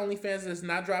 she got an OnlyFans that's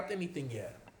not dropped anything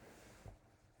yet.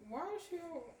 Why is she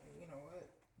on? You know what?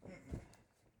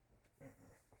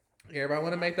 Everybody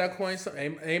want to make that coin? So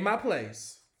ain't my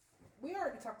place. We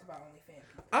already talked about OnlyFans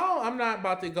people. Oh, I'm not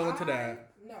about to go into that.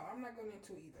 No, I'm not going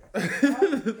into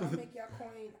either. Y'all make y'all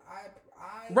coin. I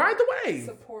Ride the wave.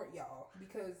 support y'all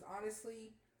because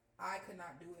honestly, I could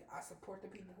not do it. I support the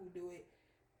people who do it.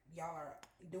 Y'all are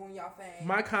doing y'all thing.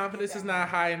 My confidence Get is that not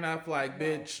money. high enough. Like, No.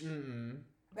 bitch, mm-mm.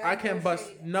 That's I can bust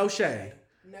no shade.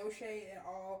 No shade at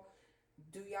all.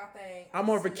 Do y'all thing. I'm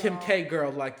more of a See Kim y'all. K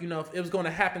girl. Like, if it was going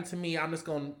to happen to me, I'm just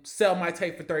going to sell my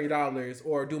tape for $30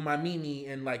 or do my Mimi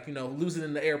and, like, lose it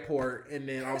in the airport and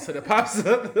then all of a sudden it pops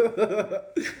up.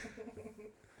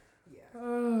 Yeah.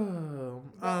 Oh,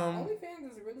 But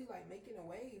OnlyFans is really like making a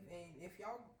wave, and if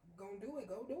y'all gonna do it,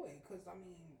 go do it. Cause I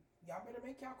mean, y'all better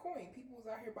make y'all coin. People was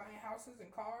out here buying houses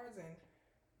and cars and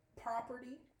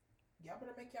property. Y'all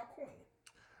better make y'all coin.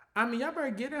 I mean, y'all better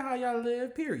get it how y'all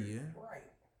live, period. Right.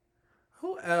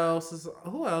 Who else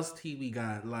TV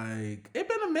got? Like, it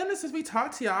been a minute since we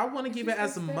talked to y'all. I want to give it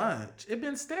as been stale. much. It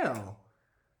been stale.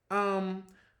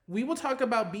 We will talk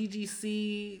about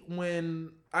BGC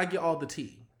when I get all the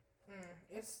tea.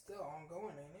 It's still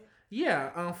ongoing, ain't it?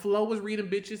 Yeah, Flo was reading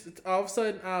bitches. It's all of a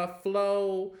sudden,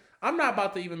 Flo. I'm not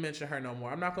about to even mention her no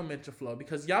more. I'm not gonna mention Flo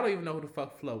because y'all don't even know who the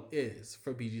fuck Flo is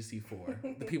for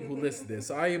BGC4. The people who listen to this.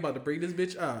 So I ain't about to bring this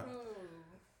bitch up.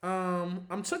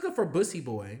 I'm checking for Bussy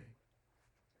Boy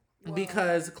Well,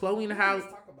 because Chloe and Halle.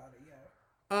 Let's talk about it.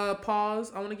 Yeah.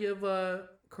 Pause. I want to give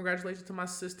congratulations to my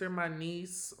sister, my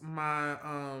niece, my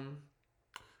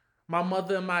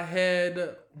mother in my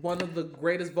head, one of the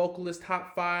greatest vocalists,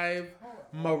 top 5,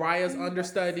 Mariah's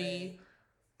understudy.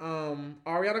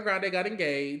 Ariana Grande got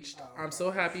engaged. I'm so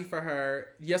happy for her.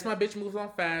 Yes, my bitch moves on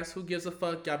fast. Who gives a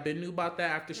fuck? Y'all been knew about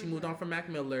that after she moved on from Mac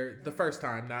Miller the first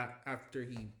time, not after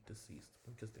he deceased.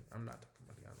 I'm not talking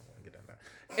about it. I don't want to get into that.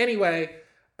 Anyway,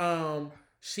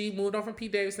 she moved on from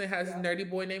Pete Davidson, has this nerdy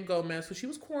boy named Gomez, who she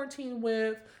was quarantined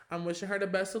with. I'm wishing her the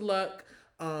best of luck.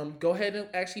 Go ahead and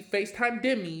actually FaceTime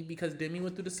Demi because Demi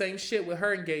went through the same shit with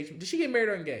her engagement. Did she get married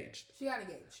or engaged? She got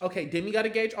engaged. Okay, Demi got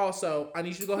engaged also. I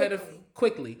need you to go ahead and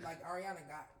quickly. Like Ariana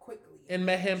got quickly. And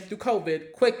met him through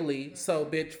COVID quickly. So,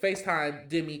 bitch, FaceTime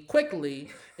Demi quickly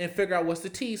and figure out what's the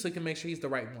tea so you can make sure he's the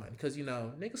right one. Because, you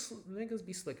know, niggas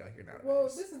be slick out here nowadays. Well,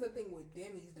 this is the thing with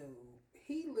Demi's dude.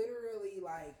 He literally,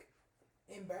 like,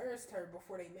 embarrassed her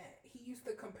before they met. He used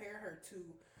to compare her to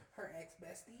her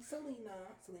ex-bestie, Selena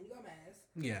Gomez.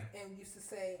 Yeah. And used to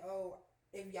say, oh,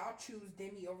 if y'all choose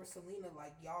Demi over Selena,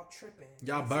 like, y'all tripping.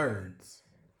 Y'all birds.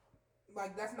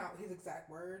 Like, that's not his exact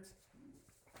words.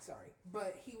 Sorry.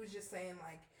 But he was just saying,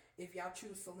 like, if y'all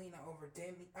choose Demi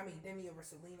over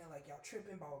Selena, like, y'all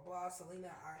tripping, blah, blah, blah. Selena,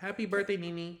 Happy birthday,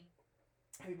 Nene.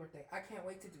 Happy birthday. I can't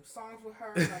wait to do songs with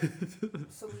her. Like,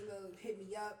 Selena hit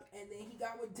me up. And then he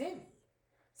got with Demi.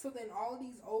 So then all of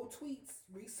these old tweets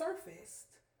resurfaced.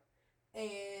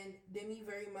 And Demi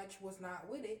very much was not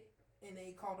with it. And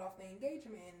they called off the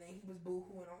engagement. And then he was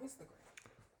boo-hooing on Instagram.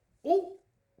 Oh.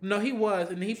 No, he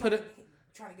was. And he put it...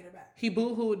 Trying to get her back. He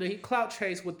boo-hooed, he clout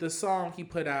chased with the song he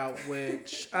put out,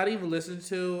 which I didn't even listen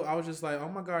to. I was just like, oh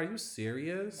my God, are you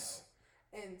serious?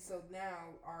 No. And so now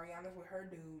Ariana's with her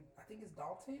dude, I think it's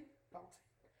Dalton.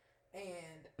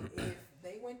 And if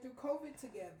they went through COVID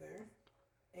together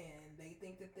and they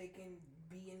think that they can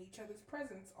be in each other's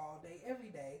presence all day, every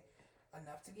day,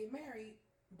 enough to get married,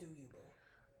 do you, boo?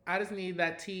 I just need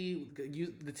that tea.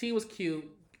 The tea was cute.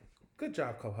 Good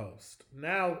job, co-host.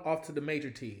 Now off to the major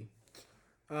tea.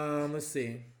 Let's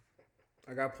see.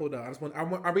 I got pulled up.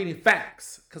 I'm reading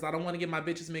facts because I don't want to get my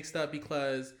bitches mixed up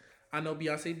because I know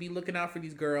Beyonce be looking out for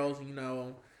these girls. You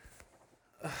know,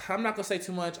 I'm not gonna say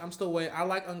too much. I'm still waiting. I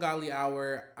like Ungodly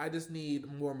Hour. I just need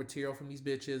more material from these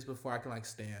bitches before I can like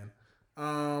stand.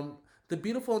 The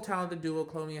beautiful and talented duo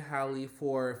Chloe and Halle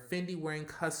for Fendi wearing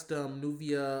custom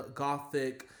Nuvia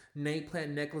Gothic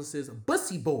nameplate necklaces.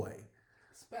 Bussy Boy.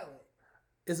 Spell it.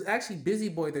 It's actually Busy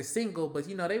Boy. They're single, but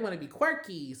you know they want to be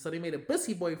quirky, so they made a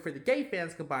Bussy Boy for the gay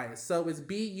fans could buy it. So it's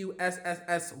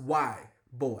BUSSSY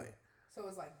Boy. So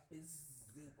it's like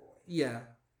Busy Boy. Yeah,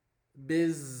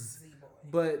 Busy Boy.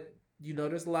 But you know,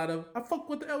 there's a lot of I fuck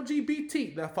with the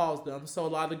LGBT that follows them. So a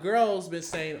lot of girls been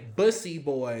saying Bussy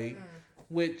Boy,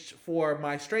 which for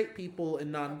my straight people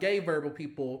and non-gay verbal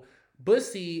people,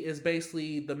 Bussy is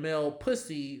basically the male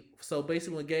pussy. So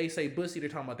basically, when gays say Bussy, they're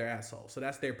talking about their asshole. So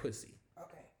that's their pussy.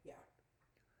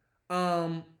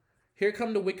 Here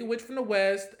come the Wicked Witch from the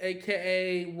West,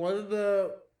 aka one of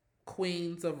the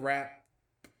queens of rap.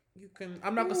 You can.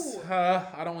 I'm not gonna.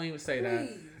 I don't even say that.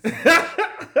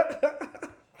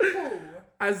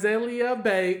 Azalea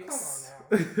Banks.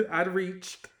 I'd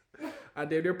reached. I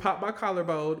did near pop my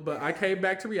collarbone, but I came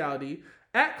back to reality.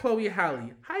 At Chloe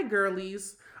Halle. Hi,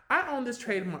 girlies. I own this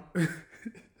trademark.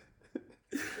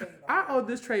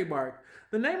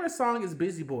 The name of the song is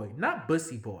Busy Boy, not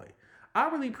Bussy Boy. I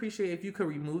really appreciate if you could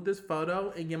remove this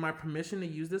photo and get my permission to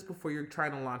use this before you're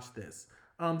trying to launch this.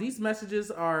 These messages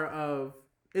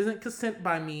isn't consent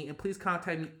by me, and please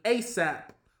contact me ASAP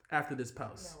after this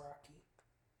post. No, Rocky.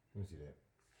 Let me see that.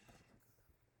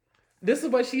 This is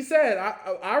what she said.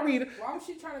 I read. Why was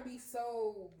she trying to be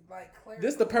so like clear?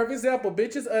 This is the perfect example.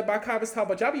 Bitches, my comments talk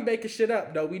about y'all be making shit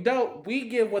up. No, we don't. We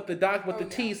give what the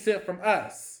T sent from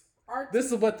us. This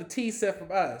is what the T sent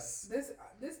from us.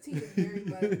 This tea is very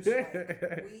much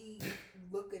like we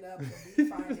look it up and we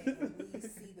find it and we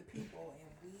see the people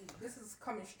and this is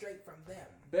coming straight from them.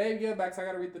 Babe, get back. So I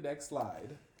gotta read the next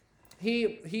slide.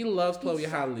 He loves Chloe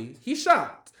Halle. He's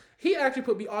shocked. He actually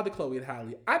put me on the Chloe and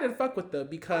Halle. I didn't fuck with them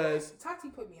because Tati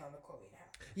put me on the Chloe and Halle.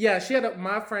 Yeah, she had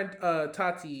my friend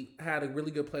Tati had a really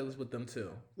good playlist with them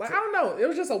too. Like I don't know, it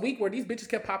was just a week where these bitches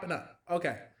kept popping up.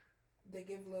 Okay. They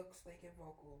give looks, they give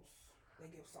vocals, they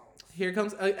give songs. Here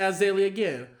comes Azalea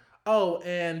again. Oh,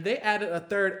 and they added a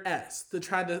third S to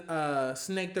try to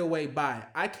snake their way by.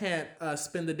 I can't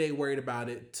spend the day worried about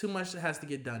it. Too much has to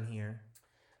get done here.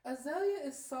 Azalea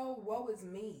is so woe is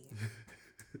me.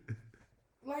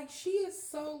 Like, she is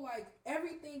so, like,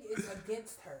 everything is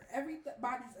against her.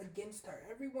 Everybody's against her.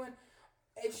 Everyone,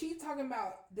 if she's talking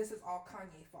about, this is all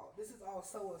Kanye's fault. This is all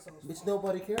so-and-so's fault. Bitch,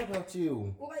 nobody care about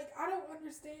you. Like, I don't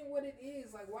understand what it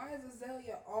is. Like, why is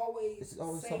Azalea always It's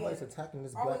always saying, somebody's attacking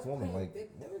this black woman. Like,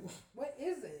 what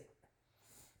is it?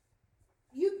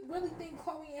 You really think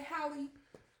Chloe and Halle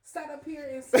sat up here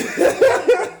and said,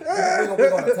 we're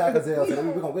gonna attack Azalea.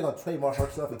 We're gonna trademark her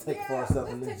stuff and take it for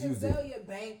ourselves and then use it. Azalea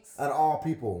Banks, out of all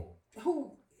people,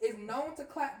 who is known to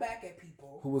clap back at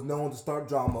people, who was known to start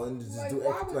drama and just like, do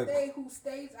why would like, they, who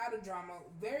stays out of drama,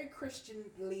 very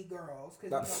Christianly girls,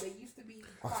 because you know they used to be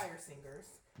choir singers.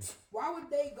 Why Why would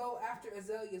they go after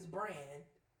Azalea's brand,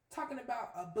 talking about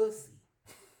a bussy?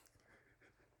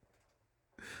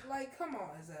 Like, come on,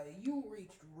 Azalea. You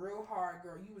reached real hard,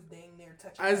 girl. You was dang near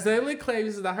touching. Azalea claims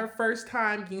this is not her first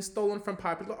time getting stolen from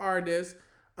popular artists.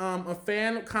 A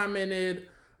fan commented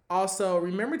also,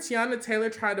 remember Tiana Taylor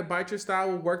tried to bite your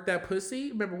style with Work That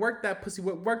Pussy? Remember, work that pussy,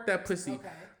 work that pussy. Okay.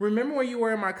 Remember when you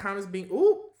were in my comments being,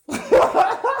 ooh.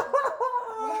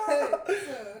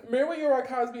 Remember when you were in my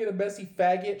comments being a messy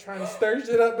faggot trying to stir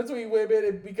shit up between women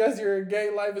and because your gay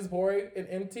life is boring and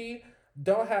empty?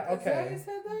 Don't have, okay. Azalea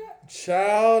said that?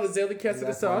 Child, Azalea can't say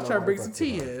That's so. why I I'll know try to how bring to some fuck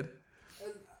tea with her. in.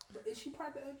 Is she part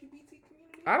of the LGBT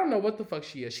community? I don't know what the fuck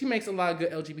she is. She makes a lot of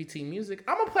good LGBT music.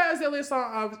 I'm gonna play Azalea's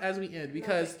song as we end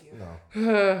because No, thank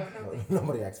you. No, No, thank you.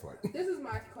 nobody asked for it. This is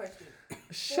my question. For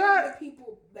the shut.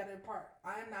 people that are part,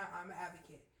 I'm an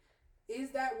advocate.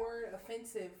 Is that word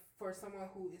offensive for someone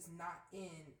who is not in?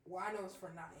 Well, I know it's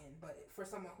for not in, but for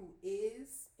someone who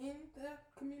is in the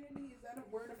community, is that a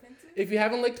word offensive? If you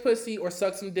haven't licked pussy or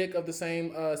sucked some dick of the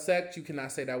same sex, you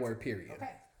cannot say that word. Period. Okay.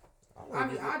 I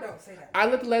mean, I don't say that. I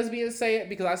let the lesbians say it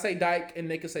because I say dyke and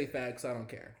they can say fag, so I don't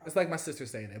care. It's like my sister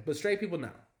saying it, but straight people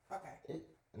know. Okay.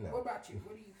 No. What about you?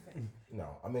 What do you think?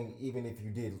 No, I mean, even if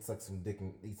you did suck some dick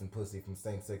and eat some pussy from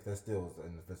same sex, that still is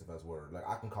an offensive ass word. Like,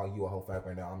 I can call you a whole fag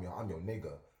right now. I'm your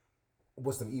nigga.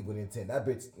 With some evil intent. That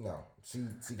bitch, no. She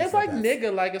It's gets like slapped.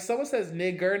 nigga. Like if someone says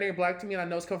nigger and they're black to me and I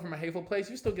know it's coming from a hateful place,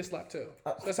 you still get slapped too.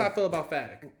 So that's how I feel about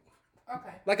fag.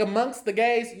 Okay. Like amongst the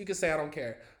gays, you can say I don't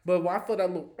care. But when I feel that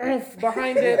little oomph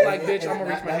behind it, like bitch, I'm gonna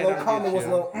reach my That hand little out comment and was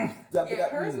get a you. little. Yeah,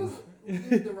 hers was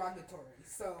used derogatory,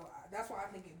 so that's why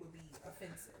I think it would be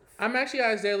offensive. I'm actually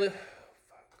Azalea.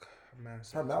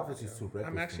 Her mouth is just too reckless.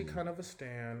 I'm actually for me. kind of a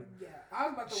stan. Yeah, I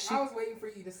was waiting for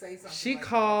you to say something. She like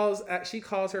calls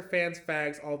her fans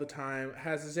fags all the time.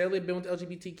 Has Azalea been with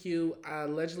LGBTQ?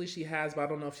 Allegedly she has, but I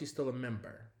don't know if she's still a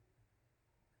member.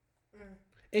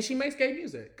 And she makes gay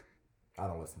music. I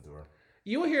don't listen to her.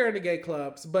 You'll hear her in the gay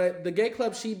clubs, but the gay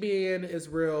club she be in is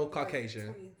real that. Caucasian.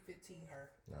 2015, her.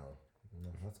 No,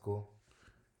 that's cool.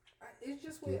 It's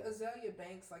just with Azalea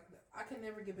Banks, like I can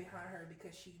never get behind her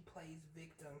because she plays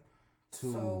victim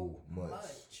Too so much.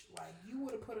 Like you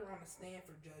would have put her on the stand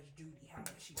for Judge Judy. How much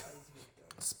she plays victim.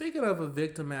 Speaking of a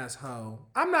victim ass hoe,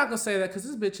 I'm not gonna say that because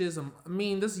this bitch is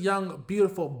this young,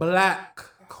 beautiful black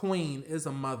queen is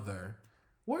a mother.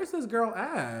 Where's this girl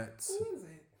at? Who is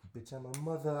it? Bitch, I'm a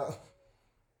mother.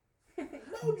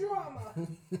 No drama.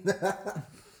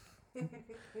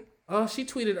 Oh, she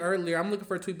tweeted earlier. I'm looking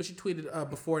for a tweet, but she tweeted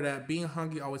before that. Being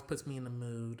hungry always puts me in the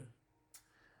mood.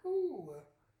 Who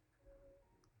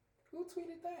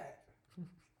tweeted that?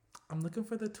 I'm looking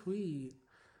for the tweet.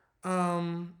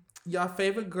 Y'all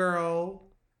favorite girl.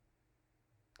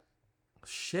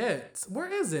 Shit. Where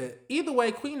is it? Either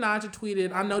way, Queen Naja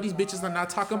tweeted, I know these bitches are not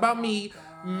talking about me.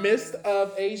 Mist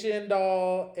of Asian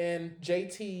Doll and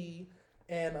JT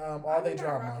and all they I'm not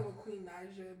drama. rocking with Queen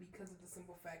Naja because of the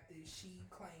simple fact that she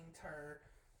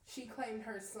claimed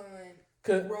her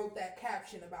son wrote that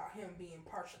caption about him being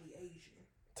partially Asian.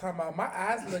 Talking about my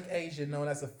eyes look Asian, known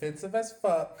as offensive as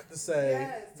fuck to say.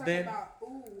 Yes, talking Then about,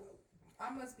 ooh,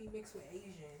 I must be mixed with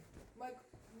Asian. Like,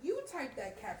 you typed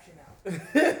that caption out.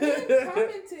 Then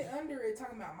commented under it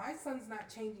talking about, my son's not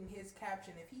changing his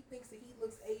caption. If he thinks that he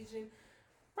looks Asian,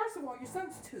 first of all, your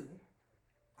son's 2.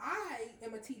 I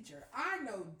am a teacher. I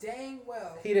know dang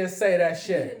well. he didn't say that He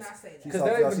shit. did not say that. She 'Cause saw,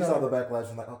 they don't even she saw know. the backlash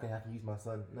and like, okay, I can use my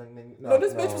son. No,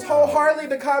 this bitch was wholeheartedly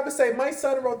the comments say, my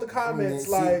son wrote the comments.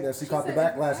 She caught the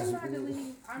said, backlash.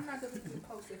 I'm not deleting the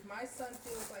post. If my son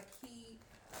feels like he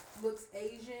looks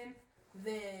Asian,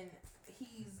 then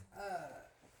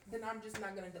then I'm just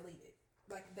not gonna delete it.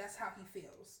 Like that's how he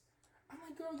feels. I'm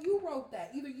like, girl, you wrote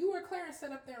that. Either you or Clarence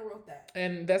sat up there and wrote that.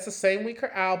 And that's the same week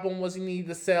her album was You Need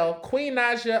to Sell. Queen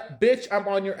Naja, bitch, I'm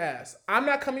on your ass. I'm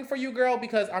not coming for you, girl,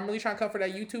 because I'm really trying to come for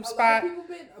that YouTube spot.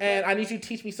 And I need you to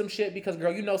teach me some shit because,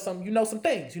 girl, you know some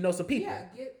things. You know some people. Yeah,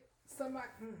 get somebody.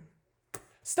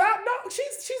 Stop. No,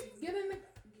 she's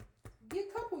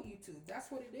Get couple YouTube.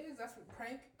 That's what it is. That's what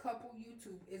prank couple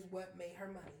YouTube is what made her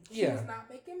money. She Yeah. was not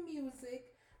making music.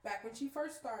 Back when she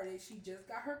first started, she just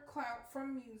got her clout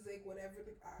from music, whatever.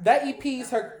 that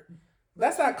EP's her.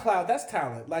 That's not clout. That's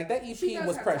talent. Like that She EP does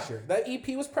was have pressure. That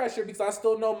EP was pressure because I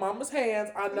still know Mama's Hands.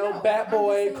 I know No, Bad I'm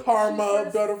Boy, just saying, Karma, when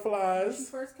she Butterflies.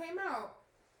 first came out,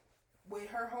 with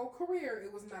her whole career,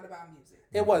 it was not about music.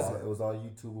 It wasn't. It was all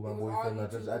YouTube with my It was all boyfriend. I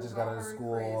YouTube, just it got was out of all her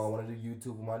school. and Chris. I want to do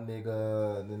YouTube with my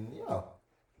nigga. And then, yeah.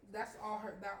 That's all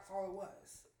it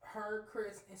was. Her,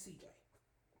 Chris, and CJ.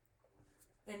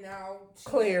 And now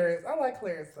Clarence. I like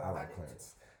Clarence. I Though. like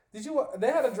Clarence. Did you? They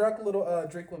had a drunk little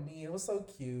drink with me. It was so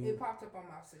cute. It popped up on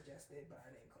my suggested, but I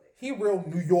didn't click. He real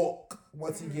New York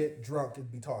once he get drunk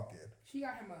and be talking. She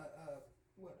got him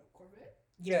a Corvette?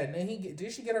 Yeah, and then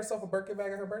did she get herself a Birkin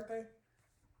bag at her birthday?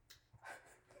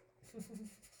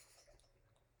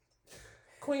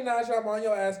 Queen Naja, I'm on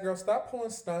your ass, girl. Stop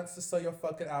pulling stunts to sell your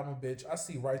fucking album, bitch. I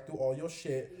see right through all your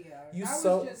shit. Yeah,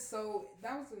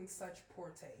 that was in such poor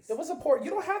taste. It was a poor. You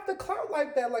don't have to clout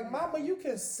like that. Like, mama, you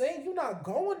can sing. You're not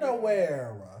going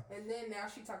nowhere. And then now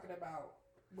she talking about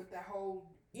with that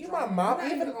whole. Even drama. my mom, You're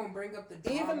not even gonna bring up the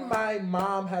drama. even my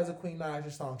mom has a Queen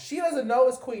Naja song. She doesn't know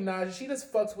it's Queen Naja. She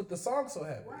just fucks with the song so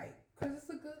heavy. Right, because it's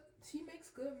a good. She makes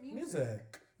good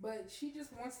music. But she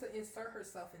just wants to insert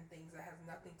herself in things that has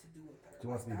nothing to do with her. She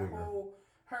wants to be that bigger. whole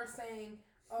her saying,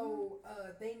 "Oh,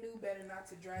 they knew better not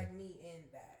to drag me in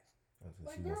that."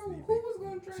 Like, girl, who was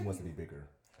gonna drag She wants to you? be bigger.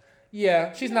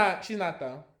 Yeah, she's not. She's not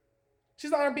though.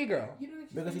 She's an R&B girl. You know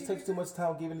what Because she takes too much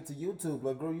time giving it to YouTube.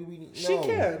 Like, girl, you be no. She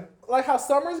can. Like how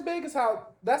Summer's big is how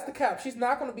that's the cap. She's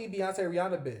not gonna be Beyonce or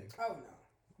Rihanna big. Oh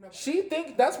no. She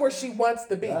think that's where she wants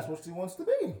to be. That's what she wants to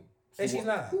be. And she's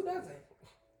not. Who doesn't?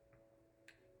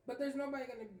 But there's nobody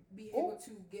gonna be able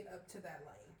to get up to that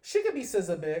lane. She could be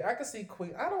SZA big. I could see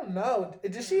Queen. I don't know.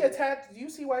 Did she attach? Do you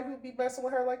see why people be messing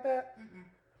with her like that? Mm-mm.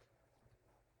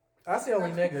 I see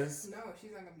only niggas. No,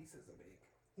 she's not gonna be SZA big.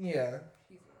 Yeah.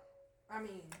 She's not. I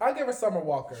mean, I'll give her Summer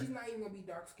Walker. she's not even gonna be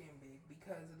dark skinned big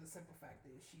because of the simple fact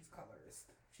that she's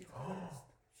colorist. She's a colorist.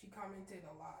 She commented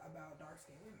a lot about dark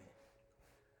skinned women.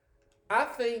 I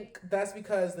think that's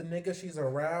because the nigga she's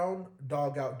around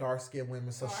dog out dark skinned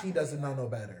women, so Oh, I she can doesn't see know that. no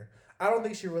better. I don't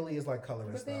think she really is like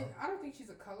colorist But then though. I don't think she's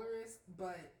a colorist.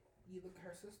 But you look at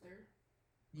her sister. Her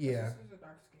Yeah. sister's a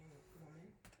dark skinned woman.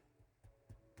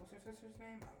 What's her sister's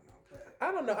name? I don't know. But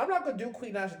I don't know. I'm not gonna do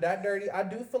Queen Naja that dirty. I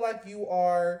do feel like you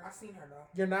are. I seen her though.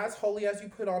 You're not as holy as you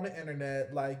put on the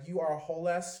internet. Like, you are a whole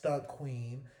ass stunt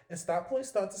queen. And stop pulling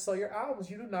stunts to sell your albums.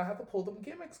 You do not have to pull them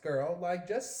gimmicks, girl. Like,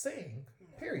 just sing.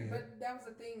 Period. But that was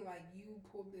the thing. Like, you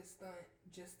pulled this stunt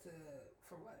just to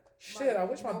for what? Shit, Like, I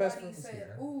wish my best nobody friend was said,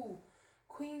 here. "Ooh,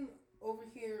 Queen over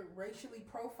here racially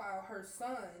profile her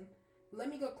son. Let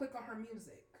me go click on her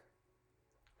music."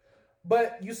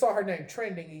 But you saw her name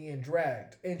trending and getting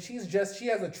dragged. And she has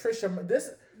a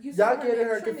Trisha. You Y'all saw her getting name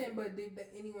her trending, but did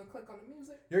anyone click on the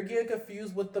music? You're getting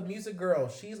confused with the music girl.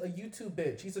 She's a YouTube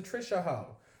bitch. She's a Trisha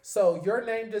hoe. So your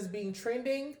name just being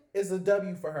trending is a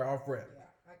W for her off rip. Yeah,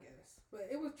 I guess. But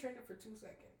it was trending for 2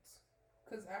 seconds.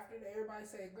 Because after that, everybody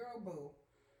said, "Girl, boo."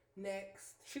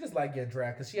 Next. She just like getting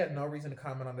dragged because she had no reason to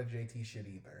comment on the JT shit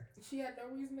either. She had no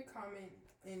reason to comment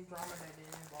in drama that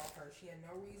didn't involve her. She had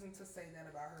no reason to say that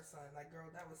about her son. Like, girl,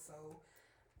 that was so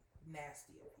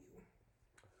nasty of you.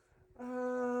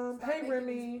 Stop Hey making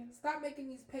Remy. Stop making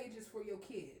these pages for your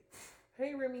kid.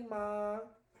 Hey Remy Ma.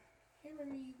 Hey,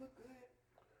 Remy, you look good.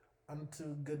 I'm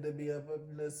too good to be up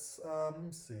in this. Let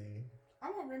me see. I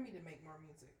want Remy to make more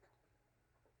music.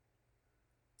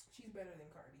 She's better than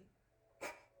Cardi.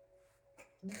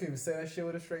 You can even say that shit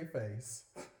with a straight face.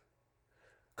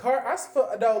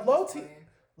 Low T. Playing.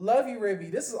 Love you,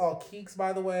 Remy. This is all Keeks,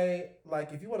 by the way.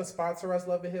 Like, if you want to sponsor us,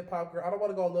 Love and Hip Hop, girl, I don't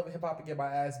want to go on Love and Hip Hop and get my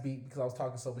ass beat because I was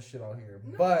talking so much shit on here.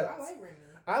 No, But I like Remy.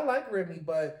 I like Remy,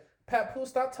 but Pat Pooh,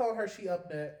 stop telling her she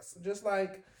up next. Just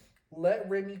like let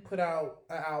Remy put out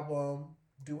an album,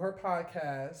 do her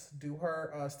podcast, do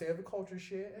her State of the Culture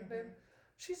shit, and then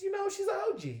she's she's an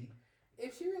OG.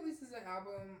 If she releases an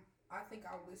album, I think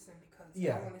I'll listen because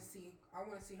Yeah. I want to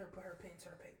see her put her pen to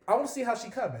her paper. I want to see how she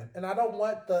coming, and I don't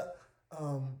want the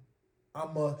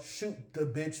I'ma shoot the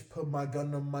bitch, put my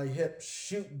gun on my hip,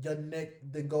 shoot your neck,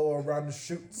 then go around and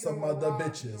shoot You some don't want other raw-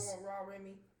 bitches. You don't want raw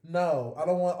Remy. No, I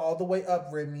don't want all the way up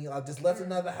Remy. I just left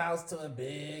another house to a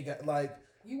big like.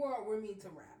 You want Remy to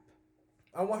rap.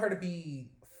 I want her to be.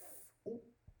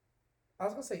 I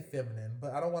was gonna say feminine,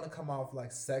 but I don't want to come off like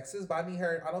sexist. But I need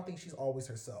her. I don't think she's always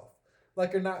herself.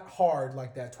 Like, you're not hard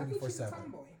like that I think she's a 24/7.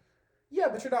 tomboy. Yeah,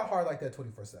 but you're not hard like that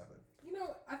 24/7. You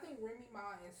know, I think Remy Ma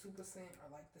and Super Scent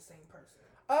are like the same person.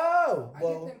 Oh I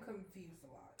well. get them confused a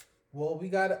lot. Well, we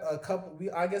got a couple.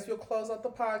 I guess we'll close out the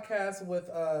podcast with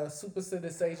Super Sid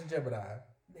and Sage and Gemini.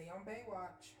 They on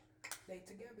Baywatch. They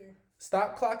together.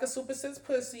 Stop clocking Super Sid's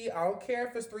pussy. I don't care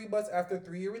if it's 3 months after a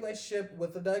 3-year relationship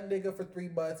with another nigga for 3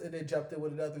 months and then jumped in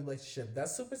with another relationship.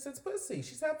 That's Super Sid's pussy.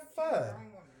 She's having She's a fun. grown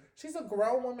woman. She's a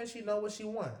grown woman. She know what she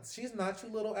wants. She's not you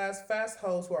little ass fast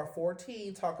hoes who are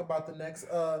 14 talk about the next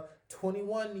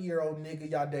 21-year-old nigga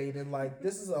y'all dating. Like,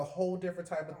 this is a whole different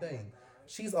type of thing.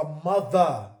 She's a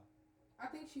mother. I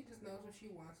think she just knows what she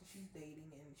wants and she's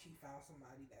dating and she found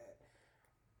somebody that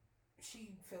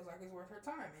she feels like it's worth her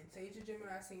time. And Sage the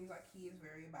Gemini seems like he is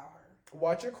very about her.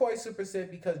 Watch your Koi Super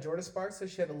Sit because Jordan Sparks said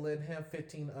she had to lend him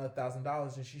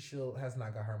 $15,000 and she still has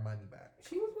not got her money back.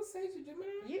 She was with Sage the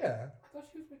Gemini? Yeah. I thought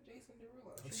she was with Jason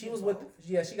Derulo. She was with,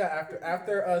 she got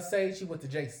after Sage, she went to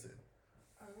Jason.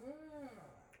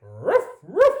 Roof,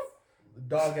 roof.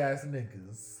 Dog ass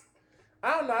niggas.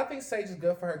 I don't know. I think Sage is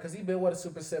good for her because he been with a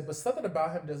super set, but something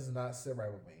about him does not sit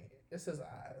right with me. It's his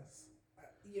eyes.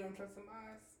 You don't trust them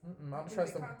eyes? I don't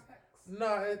trust them.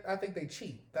 No, I think they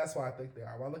cheat. That's why I think they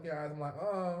are. When I look at your eyes, I'm like,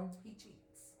 oh. He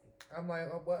cheats. I'm like,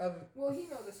 oh, what other? Well, he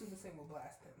knows the super sim will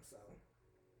blast him, so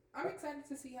I'm excited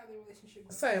to see how their relationship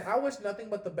goes. Same. I wish nothing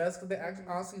but the best because they actually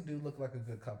honestly do look like a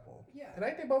good couple. Yeah. And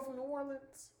ain't they both from New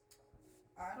Orleans?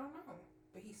 I don't know,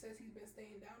 but he says he's been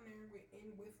staying down there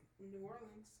with New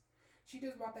Orleans. She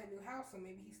just bought that new house, so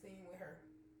maybe he's staying with her.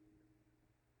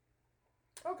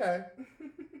 Okay.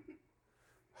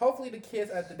 Hopefully the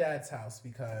kids at the dad's house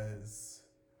because.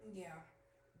 Yeah.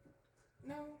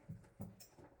 No. I don't know.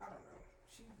 I don't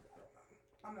know.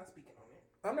 I'm not speaking on it.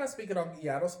 I'm not speaking on.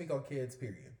 Yeah, I don't speak on kids.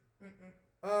 Period.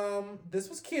 Mm-mm. This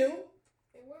was cute.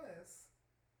 It was.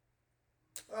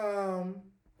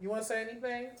 You want to say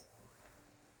anything?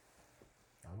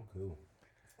 I'm cool.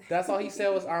 That's all he said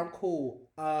was I'm cool.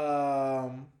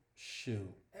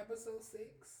 Shoot. Episode 6.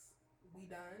 We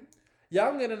done. Yeah,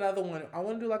 I'm getting another one. I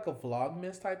want to do like a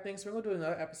vlogmas type thing. So we're gonna do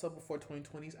another episode before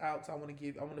 2020's out. So I want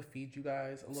to feed you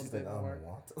guys a little bit more.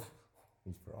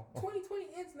 2020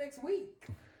 ends next week.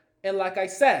 And like I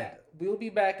said, we'll be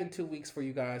back in 2 weeks for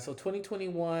you guys. So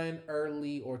 2021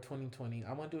 early or 2020.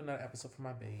 I'm gonna do another episode for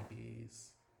my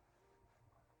babies.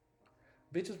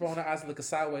 Bitches rolling their eyes looking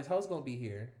sideways. Hoes gonna be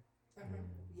here.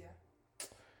 Yeah.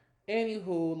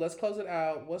 Anywho, let's close it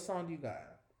out. What song do you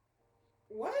got?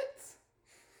 What?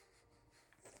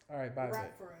 All right, bye.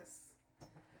 Rap for us.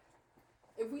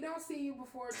 If we don't see you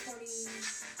before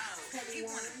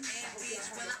 2021,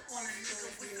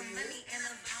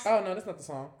 Oh no, that's not the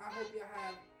song. I hope y'all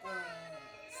have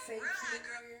safe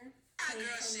New Year.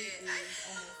 2020 is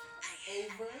almost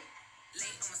over.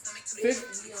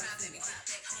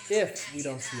 If we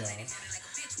don't see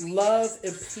y'all, love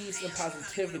and peace and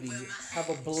positivity. Have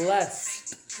a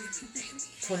blessed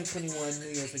 2021 New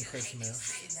Year's and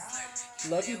Christmas.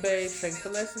 Love you, babe. Thanks for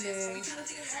listening.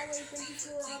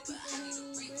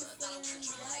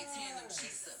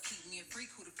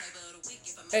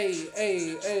 Hey,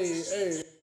 hey, hey, hey.